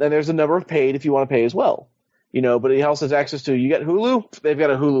 Then there's a number of paid if you want to pay as well. But it also has access to, you got Hulu? They've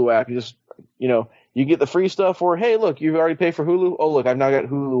got a Hulu app. You just, you get the free stuff, or, hey, look, you've already paid for Hulu. Oh, look, I've now got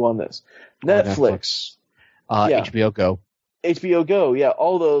Hulu on this. Netflix. Yeah. HBO Go. HBO Go, yeah,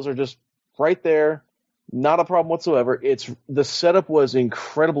 all those are just right there. Not a problem whatsoever. The setup was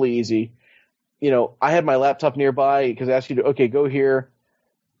incredibly easy. I had my laptop nearby because I asked you to, okay, go here,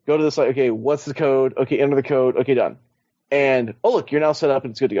 go to this site, okay, what's the code? Okay, enter the code, okay, done. And, oh, look, you're now set up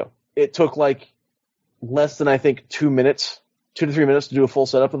and it's good to go. It took less than, I think, 2 to 3 minutes to do a full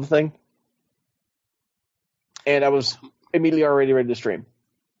setup of the thing. And I was immediately already ready to stream.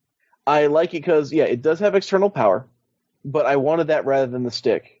 I like it because, yeah, it does have external power, but I wanted that rather than the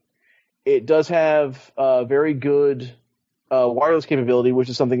stick. It does have very good wireless capability, which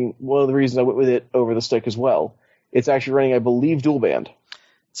is one of the reasons I went with it over the stick as well. It's actually running, I believe, dual band.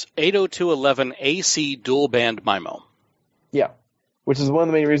 It's 802.11 AC dual band MIMO. Yeah, which is one of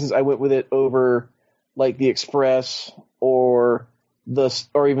the main reasons I went with it over the Express or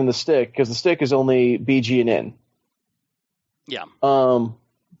even the stick, because the stick is only BG and N. Yeah.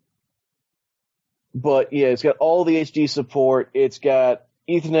 But yeah, it's got all the HD support. It's got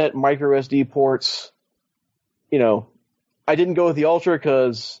Ethernet, micro SD ports. I didn't go with the Ultra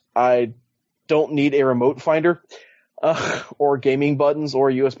because I don't need a remote finder or gaming buttons or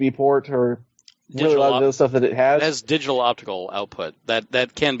USB port or really a lot of the stuff that it has. It has digital optical output.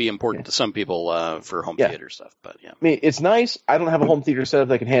 That can be important to some people for home theater stuff. But yeah, I mean, it's nice. I don't have a home theater setup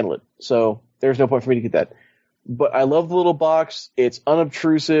that can handle it, so there's no point for me to get that. But I love the little box. It's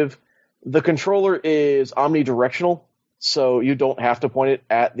unobtrusive. The controller is omnidirectional, so you don't have to point it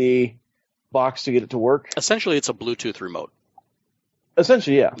at the box to get it to work. Essentially, it's a Bluetooth remote.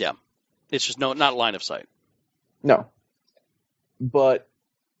 Essentially, yeah. Yeah. It's just not line of sight. No. But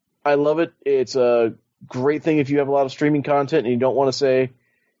I love it. It's a great thing if you have a lot of streaming content and you don't want to say,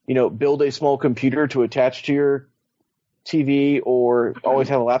 build a small computer to attach to your TV or always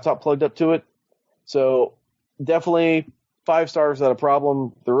have a laptop plugged up to it. So definitely 5 stars without a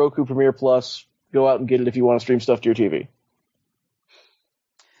problem. The Roku Premiere Plus, go out and get it if you want to stream stuff to your TV.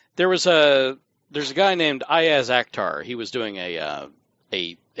 There's a guy named Ayaz Akhtar. He was doing a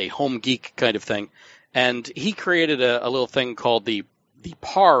home geek kind of thing, and he created a little thing called the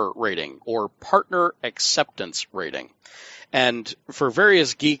PAR rating, or Partner Acceptance Rating. And for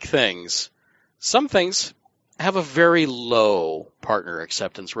various geek things, some things have a very low partner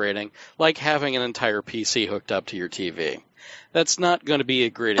acceptance rating, like having an entire PC hooked up to your TV. That's not going to be a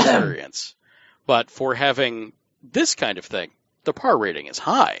great experience. But for having this kind of thing, the PAR rating is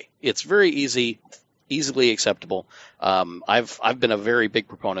high. It's very easily acceptable. I've been a very big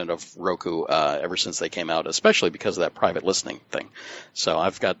proponent of Roku ever since they came out, especially because of that private listening thing. So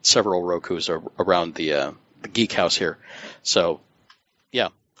I've got several Rokus around the Geek House here. So yeah,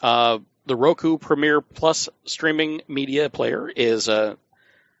 the Roku Premiere Plus streaming media player is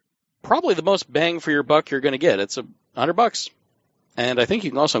probably the most bang for your buck you're going to get. It's $100, and I think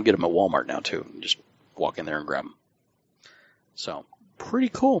you can also get them at Walmart now too. Just walk in there and grab them. So pretty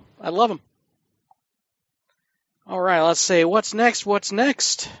cool. I love them. All right, let's see. What's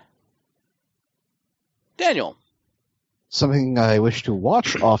next? Daniel. Something I wish to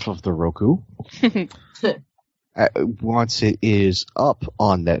watch off of the Roku. Once it is up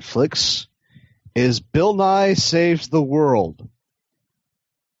on Netflix, is Bill Nye Saves the World.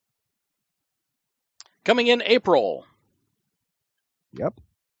 Coming in April. Yep.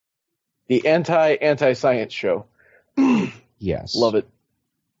 The anti-science show. Yes. Love it.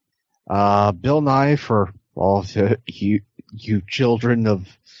 Bill Nye, for all of you children of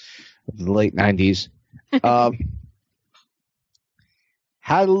the late 90s,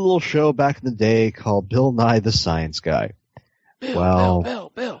 had a little show back in the day called Bill Nye the Science Guy. Bill Nye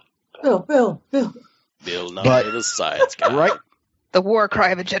But- the Science Guy. Right? The war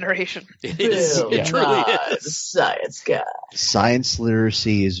cry of a generation. It is. Bill It truly Nye, is. Science guy. Science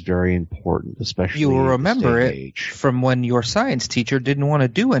literacy is very important, especially You will in this remember day it and age. from when your science teacher didn't want to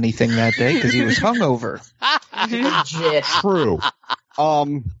do anything that day because he was hungover. Legit. True.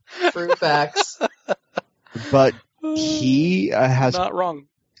 True facts. But he has Not wrong.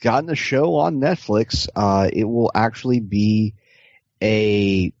 gotten a show on Netflix. It will actually be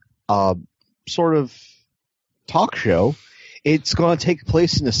a sort of talk show. It's going to take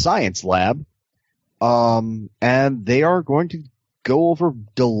place in a science lab, and they are going to go over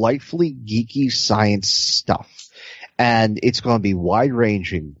delightfully geeky science stuff. And it's going to be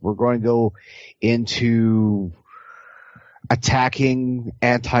wide-ranging. We're going to go into attacking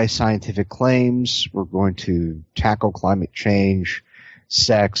anti-scientific claims. We're going to tackle climate change,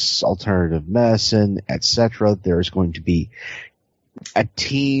 sex, alternative medicine, etc. There's going to be a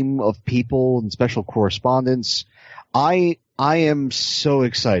team of people and special correspondents. I am so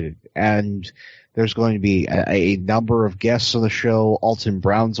excited, and there's going to be a number of guests on the show. Alton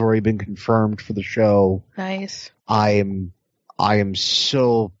Brown's already been confirmed for the show. Nice. I am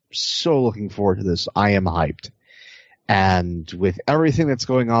so looking forward to this. I am hyped. And with everything that's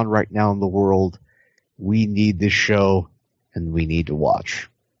going on right now in the world, we need this show, and we need to watch.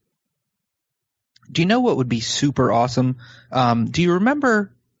 Do you know what would be super awesome? Do you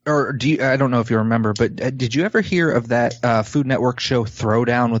remember, or I don't know if you remember, but did you ever hear of that Food Network show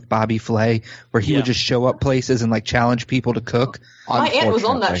Throwdown with Bobby Flay, where he would just show up places and like challenge people to cook? My aunt was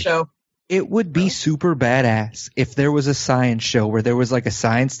on that Unfortunately. show. It would be super badass if there was a science show where there was like a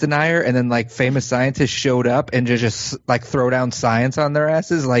science denier and then like famous scientists showed up and just like throw down science on their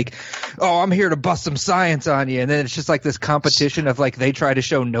asses. Like, oh, I'm here to bust some science on you. And then it's just like this competition of like they try to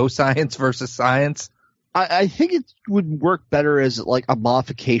show no science versus science. I think it would work better as like a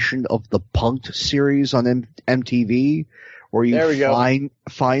modification of the Punk'd series on MTV, where There we you go.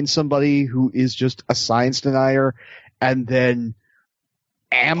 find somebody who is just a science denier and then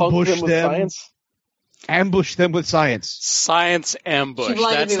Punk them with science. ambush them with science. Science Ambush. She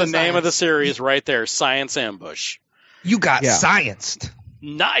blinded That's me the with name of the science. series right there. Science Ambush. You got Yeah. scienced.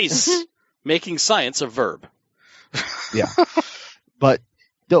 Nice. Making science a verb. But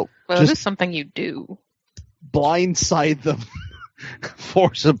no, Well, just this is something you do. blindside them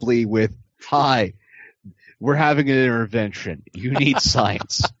forcibly with, "Hi, we're having an intervention. You need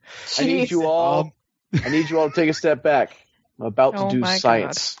science." I need you all. I need you all to take a step back. I'm about to Oh do my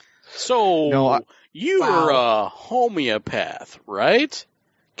science. So, No, you're a homeopath, right?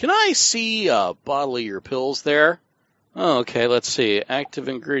 Can I see a bottle of your pills there? Oh, okay, let's see. Active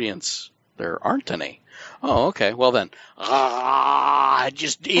ingredients. There aren't any. Oh, okay, well then.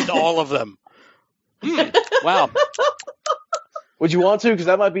 Just eat all of them. Wow. Would you want to? Because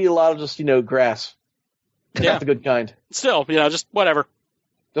that might be a lot of just, grass. Yeah. Not the good kind. Still, just whatever.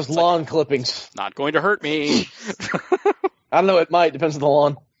 Just lawn clippings. Not going to hurt me. I don't know, it might. Depends on the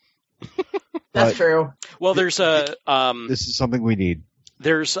lawn. That's true. Well, there's a, this is something we need.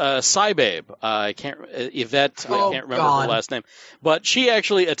 there's Cybabe. I can't, Yvette, I Oh, can't remember God. her last name. But she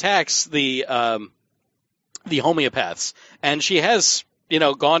actually attacks the homeopaths. And she has,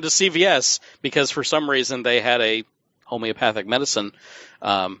 gone to CVS because for some reason they had a homeopathic medicine.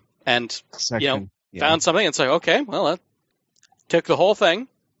 And Section. found something and it's like, okay, well, took the whole thing,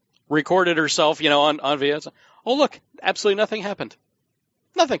 recorded herself, on video. Oh, look, absolutely nothing happened.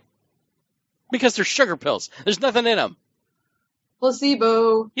 Nothing. Because they're sugar pills. There's nothing in them.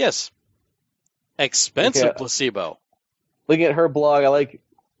 Placebo. Yes. Expensive Okay. placebo. Looking at her blog, I like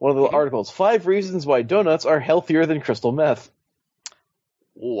one of the articles. 5 reasons why donuts are healthier than crystal meth.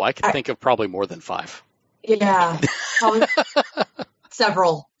 Oh, I can think of probably more than 5. Yeah. Probably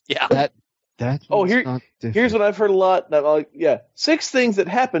several. Yeah. That Oh, one's here- not different. Here's what I've heard a lot. That, 6 things that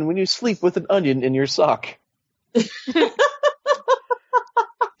happen when you sleep with an onion in your sock.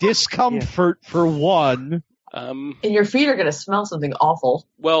 Discomfort for one. And your feet are going to smell something awful.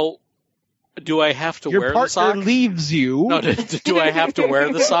 Well, do I have to Your wear the partner sock? leaves you. No, do I have to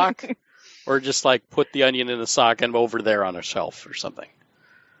wear the sock? Or just put the onion in the sock and over there on a shelf or something?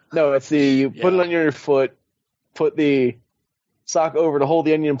 No, it's you put it on your foot, put the sock over to hold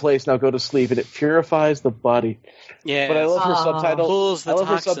the onion in place. Now go to sleep, and it purifies the body. Yeah. But I love her subtitle. Pulls the I love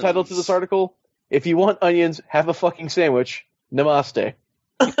her toxins. subtitle to this article. If you want onions, have a fucking sandwich. Namaste.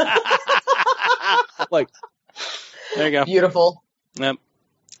 Like, There you go. Beautiful. Yep.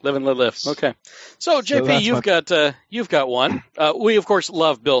 Live and let live. Okay. So JP, that's you've got one. We of course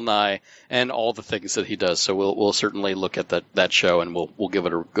love Bill Nye and all the things that he does. So we'll certainly look at that show, and we'll give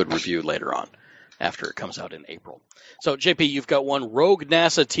it a good review later on after it comes out in April. So JP, you've got one. Rogue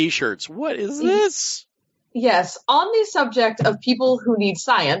NASA T-shirts. What is this? Yes, on the subject of people who need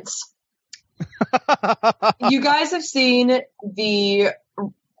science, you guys have seen the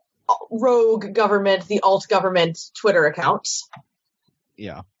rogue government, the alt government Twitter accounts.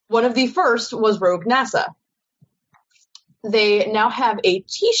 Yeah. One of the first was Rogue NASA. They now have a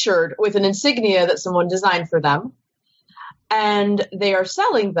T-shirt with an insignia that someone designed for them, and they are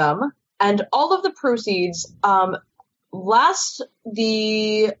selling them. And all of the proceeds, the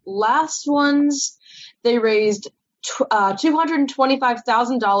last ones, they raised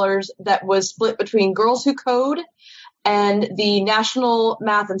 $225,000 that was split between Girls Who Code and the National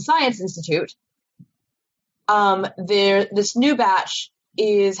Math and Science Institute. This new batch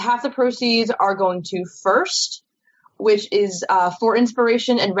is half the proceeds are going to FIRST, which is for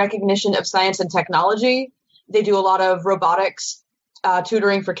inspiration and recognition of science and technology. They do a lot of robotics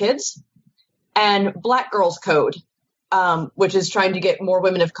tutoring for kids. And Black Girls Code, which is trying to get more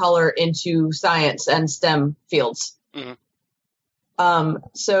women of color into science and STEM fields. Mm-hmm.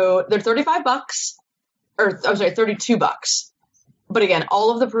 So they're $35, or I'm sorry, $32. But again,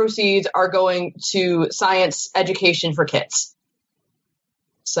 all of the proceeds are going to science education for kids.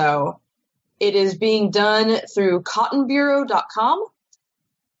 So it is being done through cottonbureau.com.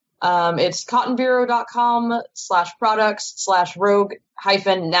 It's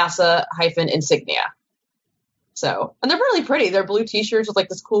cottonbureau.com/products/rogue-NASA-insignia. So, and they're really pretty. They're blue t-shirts with like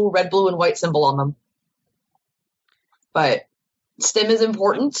this cool red, blue, and white symbol on them. But STEM is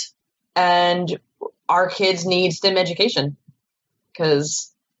important, and our kids need STEM education.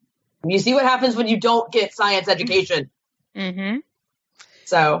 Because you see what happens when you don't get science education. Mm-hmm.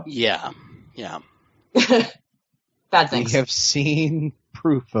 So. Yeah. Bad things. We have seen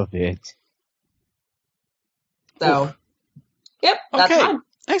proof of it. So. Yep, that's Okay. fine.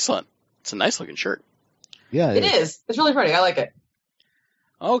 Excellent. It's a nice looking shirt. Yeah, It is. It's really pretty. I like it.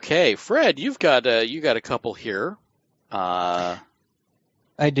 Okay, Fred, you got a couple here. I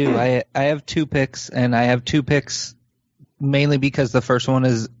do. I have 2 picks, and I have 2 picks mainly because the first one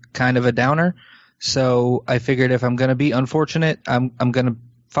is kind of a downer. So I figured if I'm going to be unfortunate, I'm going to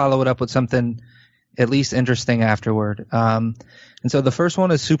follow it up with something at least interesting afterward. And so the first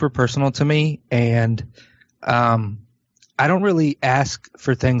one is super personal to me, and I don't really ask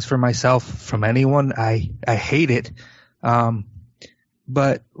for things for myself from anyone. I hate it.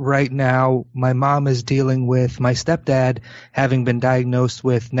 But right now, my mom is dealing with my stepdad having been diagnosed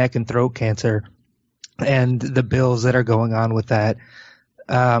with neck and throat cancer and the bills that are going on with that.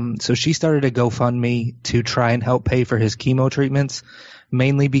 So she started a GoFundMe to try and help pay for his chemo treatments,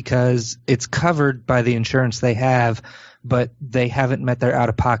 mainly because it's covered by the insurance they have, but they haven't met their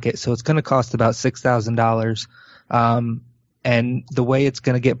out-of-pocket. So it's going to cost about $6,000. And the way it's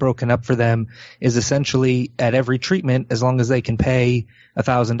going to get broken up for them is essentially at every treatment, as long as they can pay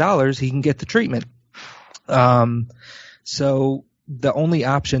 $1,000, he can get the treatment. So the only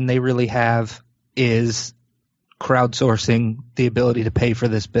option they really have is crowdsourcing the ability to pay for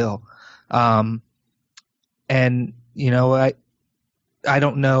this bill. And, you know, I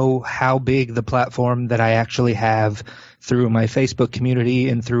don't know how big the platform that I actually have through my Facebook community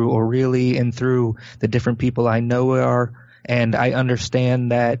and through O'Reilly and through the different people I know are. And I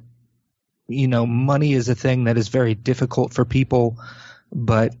understand that, you know, money is a thing that is very difficult for people.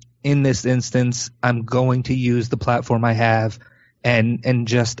 But in this instance, I'm going to use the platform I have and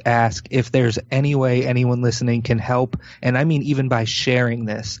just ask if there's any way anyone listening can help. And I mean, even by sharing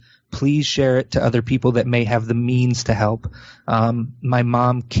this, please share it to other people that may have the means to help. My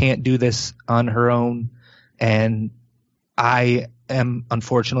mom can't do this on her own, and I am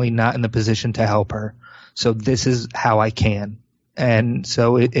unfortunately not in the position to help her. So this is how I can. And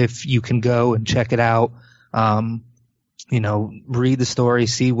so if you can go and check it out, you know, read the story,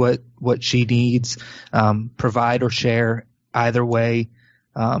 see what she needs, provide or share, either way,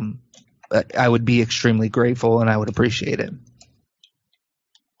 I would be extremely grateful and I would appreciate it.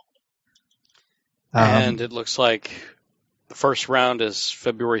 And it looks like the first round is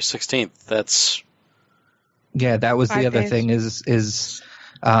February 16th. That's that was 5 the other days. thing is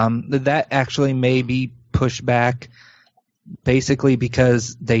that actually may be pushed back basically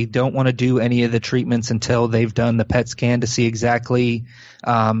because they don't want to do any of the treatments until they've done the PET scan to see exactly,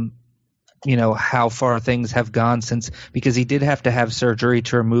 how far things have gone because he did have to have surgery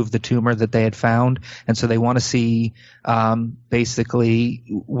to remove the tumor that they had found. And so they want to see, basically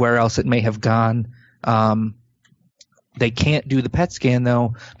where else it may have gone. They can't do the PET scan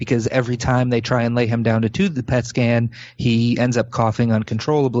though, because every time they try and lay him down to do the PET scan, he ends up coughing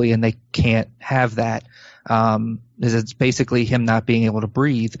uncontrollably, and they can't have that. It's basically him not being able to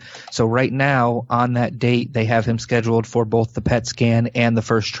breathe. So right now, on that date, they have him scheduled for both the PET scan and the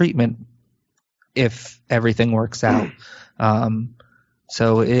first treatment, if everything works out.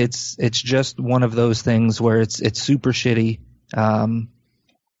 So it's just one of those things where it's super shitty. And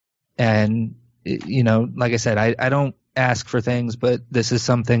like I said, I don't ask for things, but this is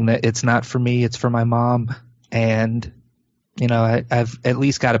something that it's not for me, it's for my mom, and I've at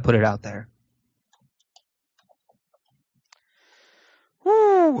least got to put it out there.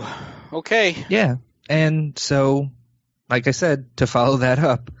 Woo. Okay. Yeah. And so, like I said, to follow that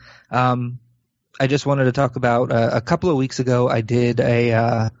up, I just wanted to talk about a couple of weeks ago, I did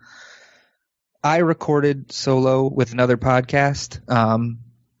I recorded solo with another podcast.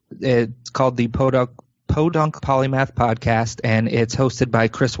 It's called the Podunk Polymath Podcast, and it's hosted by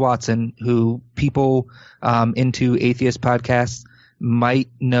Chris Watson, who people into atheist podcasts might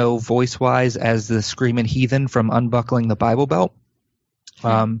know voice-wise as the Screaming Heathen from Unbuckling the Bible Belt.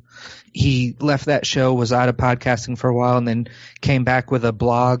 He left that show, was out of podcasting for a while, and then came back with a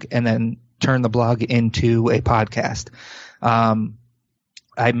blog, and then turned the blog into a podcast.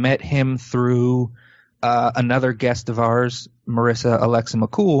 I met him through another guest of ours, Marissa Alexa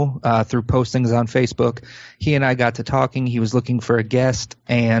McCool, through postings on Facebook. He and I got to talking. He was looking for a guest,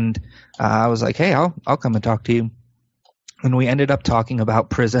 and I was like, hey, I'll come and talk to you. And we ended up talking about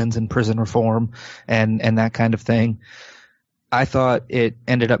prisons and prison reform and that kind of thing. I thought it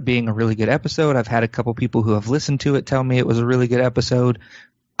ended up being a really good episode. I've had a couple people who have listened to it tell me it was a really good episode.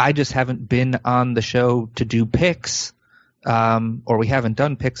 I just haven't been on the show to do picks, or we haven't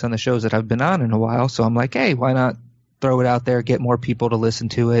done picks on the shows that I've been on in a while. So I'm like, hey, why not throw it out there, get more people to listen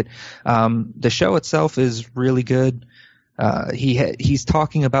to it. The show itself is really good. He's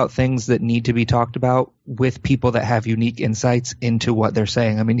talking about things that need to be talked about with people that have unique insights into what they're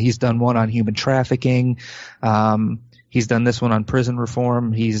saying. I mean, he's done one on human trafficking. He's done this one on prison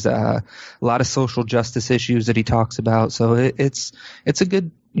reform. He's a lot of social justice issues that he talks about. So it's a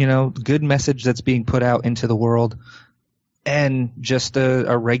good, good message that's being put out into the world. And just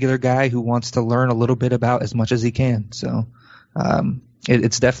a regular guy who wants to learn a little bit about as much as he can. So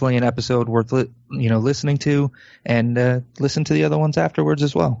it's definitely an episode worth listening to, and listen to the other ones afterwards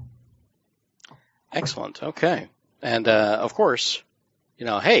as well. Excellent. Okay. And of course,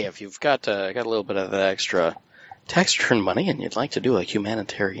 hey, if you've got a little bit of that extra tax-return money and you'd like to do a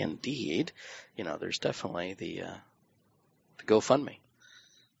humanitarian deed, there's definitely the GoFundMe.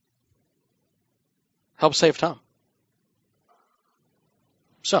 Help save Tom.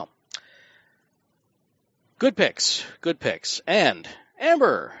 So, good picks. And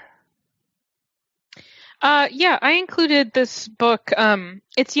Amber. Yeah, I included this book.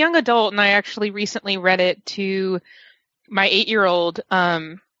 It's young adult, and I actually recently read it to my 8-year-old,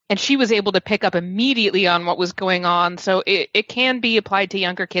 and she was able to pick up immediately on what was going on. So it can be applied to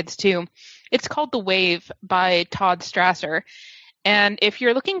younger kids too. It's called The Wave by Todd Strasser. And if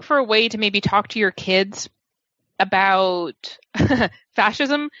you're looking for a way to maybe talk to your kids about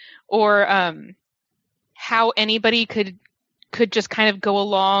fascism, or how anybody could just kind of go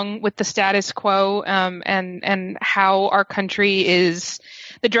along with the status quo, and how our country is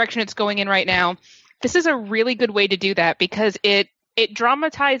the direction it's going in right now, this is a really good way to do that, because it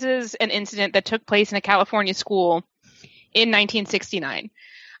dramatizes an incident that took place in a California school in 1969.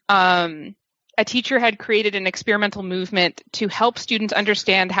 A teacher had created an experimental movement to help students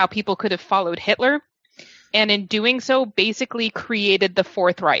understand how people could have followed Hitler, and in doing so, basically created the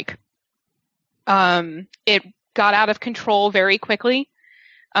Fourth Reich. It got out of control very quickly.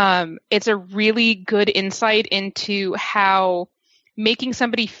 It's a really good insight into how making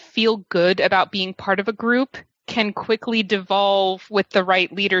somebody feel good about being part of a group can quickly devolve with the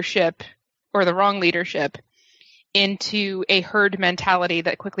right leadership or the wrong leadership into a herd mentality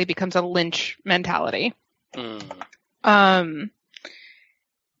that quickly becomes a lynch mentality.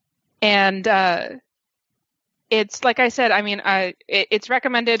 It's like I said, I mean, it's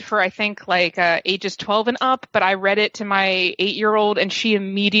recommended for, I think, ages 12 and up, but I read it to my 8-year-old and she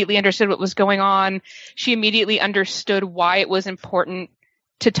immediately understood what was going on. She immediately understood why it was important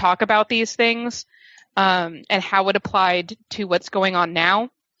to talk about these things, and how it applied to what's going on now.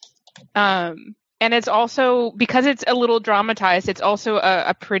 And it's also, because it's a little dramatized, it's also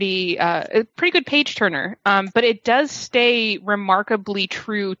a pretty good page turner. But it does stay remarkably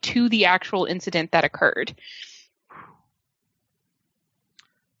true to the actual incident that occurred.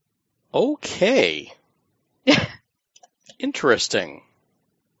 Okay. Interesting.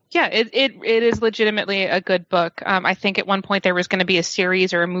 Yeah, it is legitimately a good book. I think at one point there was going to be a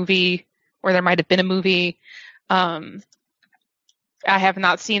series or a movie, or there might have been a movie. I have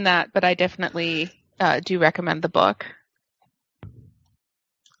not seen that, but I definitely do recommend the book.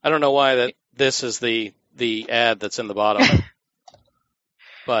 I don't know why this is the ad that's in the bottom.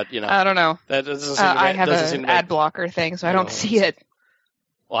 But, I don't know. That doesn't I have an ad blocker thing, so I don't see it.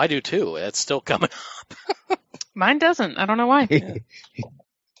 Well, I do too. It's still coming up. Mine doesn't. I don't know why. Yeah.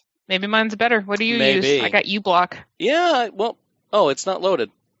 Maybe mine's better. What do you Maybe. use? I got uBlock. Yeah, well, it's not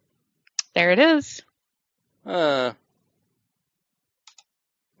loaded. There it is. Bummer.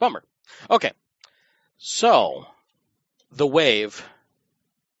 Okay. So, The Wave.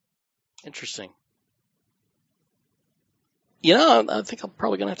 Interesting. I think I'm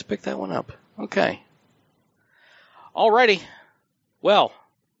probably going to have to pick that one up. Okay. Alrighty. Well,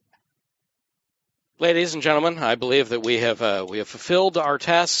 ladies and gentlemen, I believe that we have fulfilled our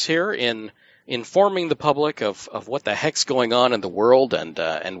tasks here in informing the public of what the heck's going on in the world,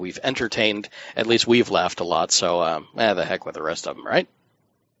 and we've entertained, at least we've laughed a lot, so the heck with the rest of them, right?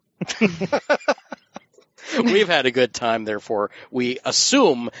 We've had a good time, therefore we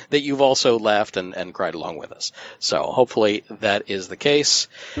assume that you've also laughed and cried along with us. So hopefully that is the case.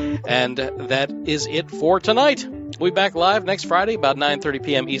 And that is it for tonight. We'll be back live next Friday about 9:30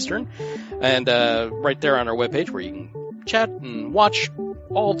 p.m. Eastern. And right there on our webpage where you can chat and watch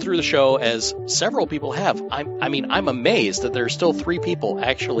all through the show, as several people have. I'm amazed that there are still 3 people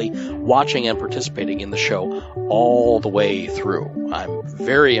actually watching and participating in the show all the way through. I'm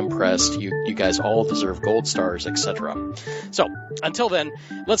very impressed. You guys all deserve gold stars, etc. So, until then,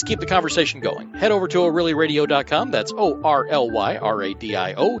 let's keep the conversation going. Head over to OReillyRadio.com. That's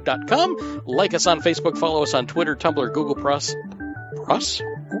ORLYRADIO.com. Like us on Facebook, follow us on Twitter, Tumblr, Google Plus.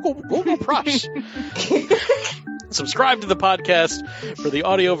 Google Plus. Subscribe to the podcast for the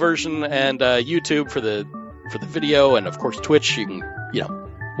audio version, and YouTube for the video, and of course Twitch. You can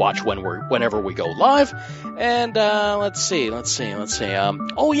watch whenever we go live. And let's see. If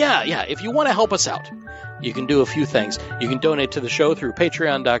you want to help us out, you can do a few things. You can donate to the show through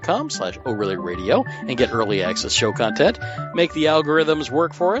patreon.com/OReillyRadio and get early access show content. Make the algorithms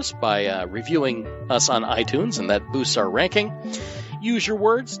work for us by reviewing us on iTunes, and that boosts our ranking. Use your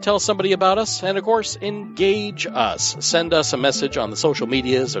words, tell somebody about us, and of course, engage us. Send us a message on the social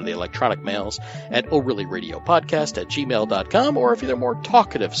medias or the electronic mails at OReillyRadioPodcast@gmail.com, or if you're the more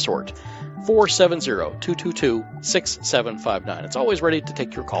talkative sort, 470-222-6759. It's always ready to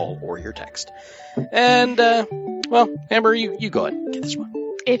take your call or your text. And, Amber, you go ahead and get this one.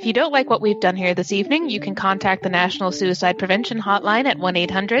 If you don't like what we've done here this evening, you can contact the National Suicide Prevention Hotline at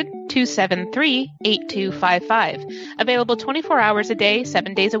 1-800-273-8255. Available 24 hours a day,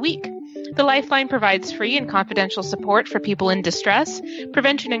 7 days a week. The Lifeline provides free and confidential support for people in distress,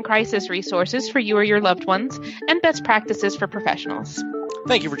 prevention and crisis resources for you or your loved ones, and best practices for professionals.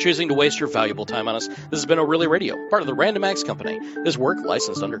 Thank you for choosing to waste your valuable time on us. This has been O'Reilly Radio, part of the Random Acts Company. This work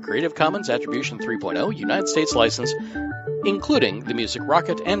licensed under Creative Commons Attribution 3.0, United States license, including the music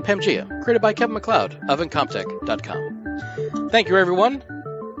Rocket and Pangea, created by Kevin MacLeod of Incompetech.com. Thank you, everyone.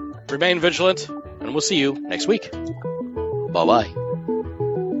 Remain vigilant, and we'll see you next week. Bye-bye.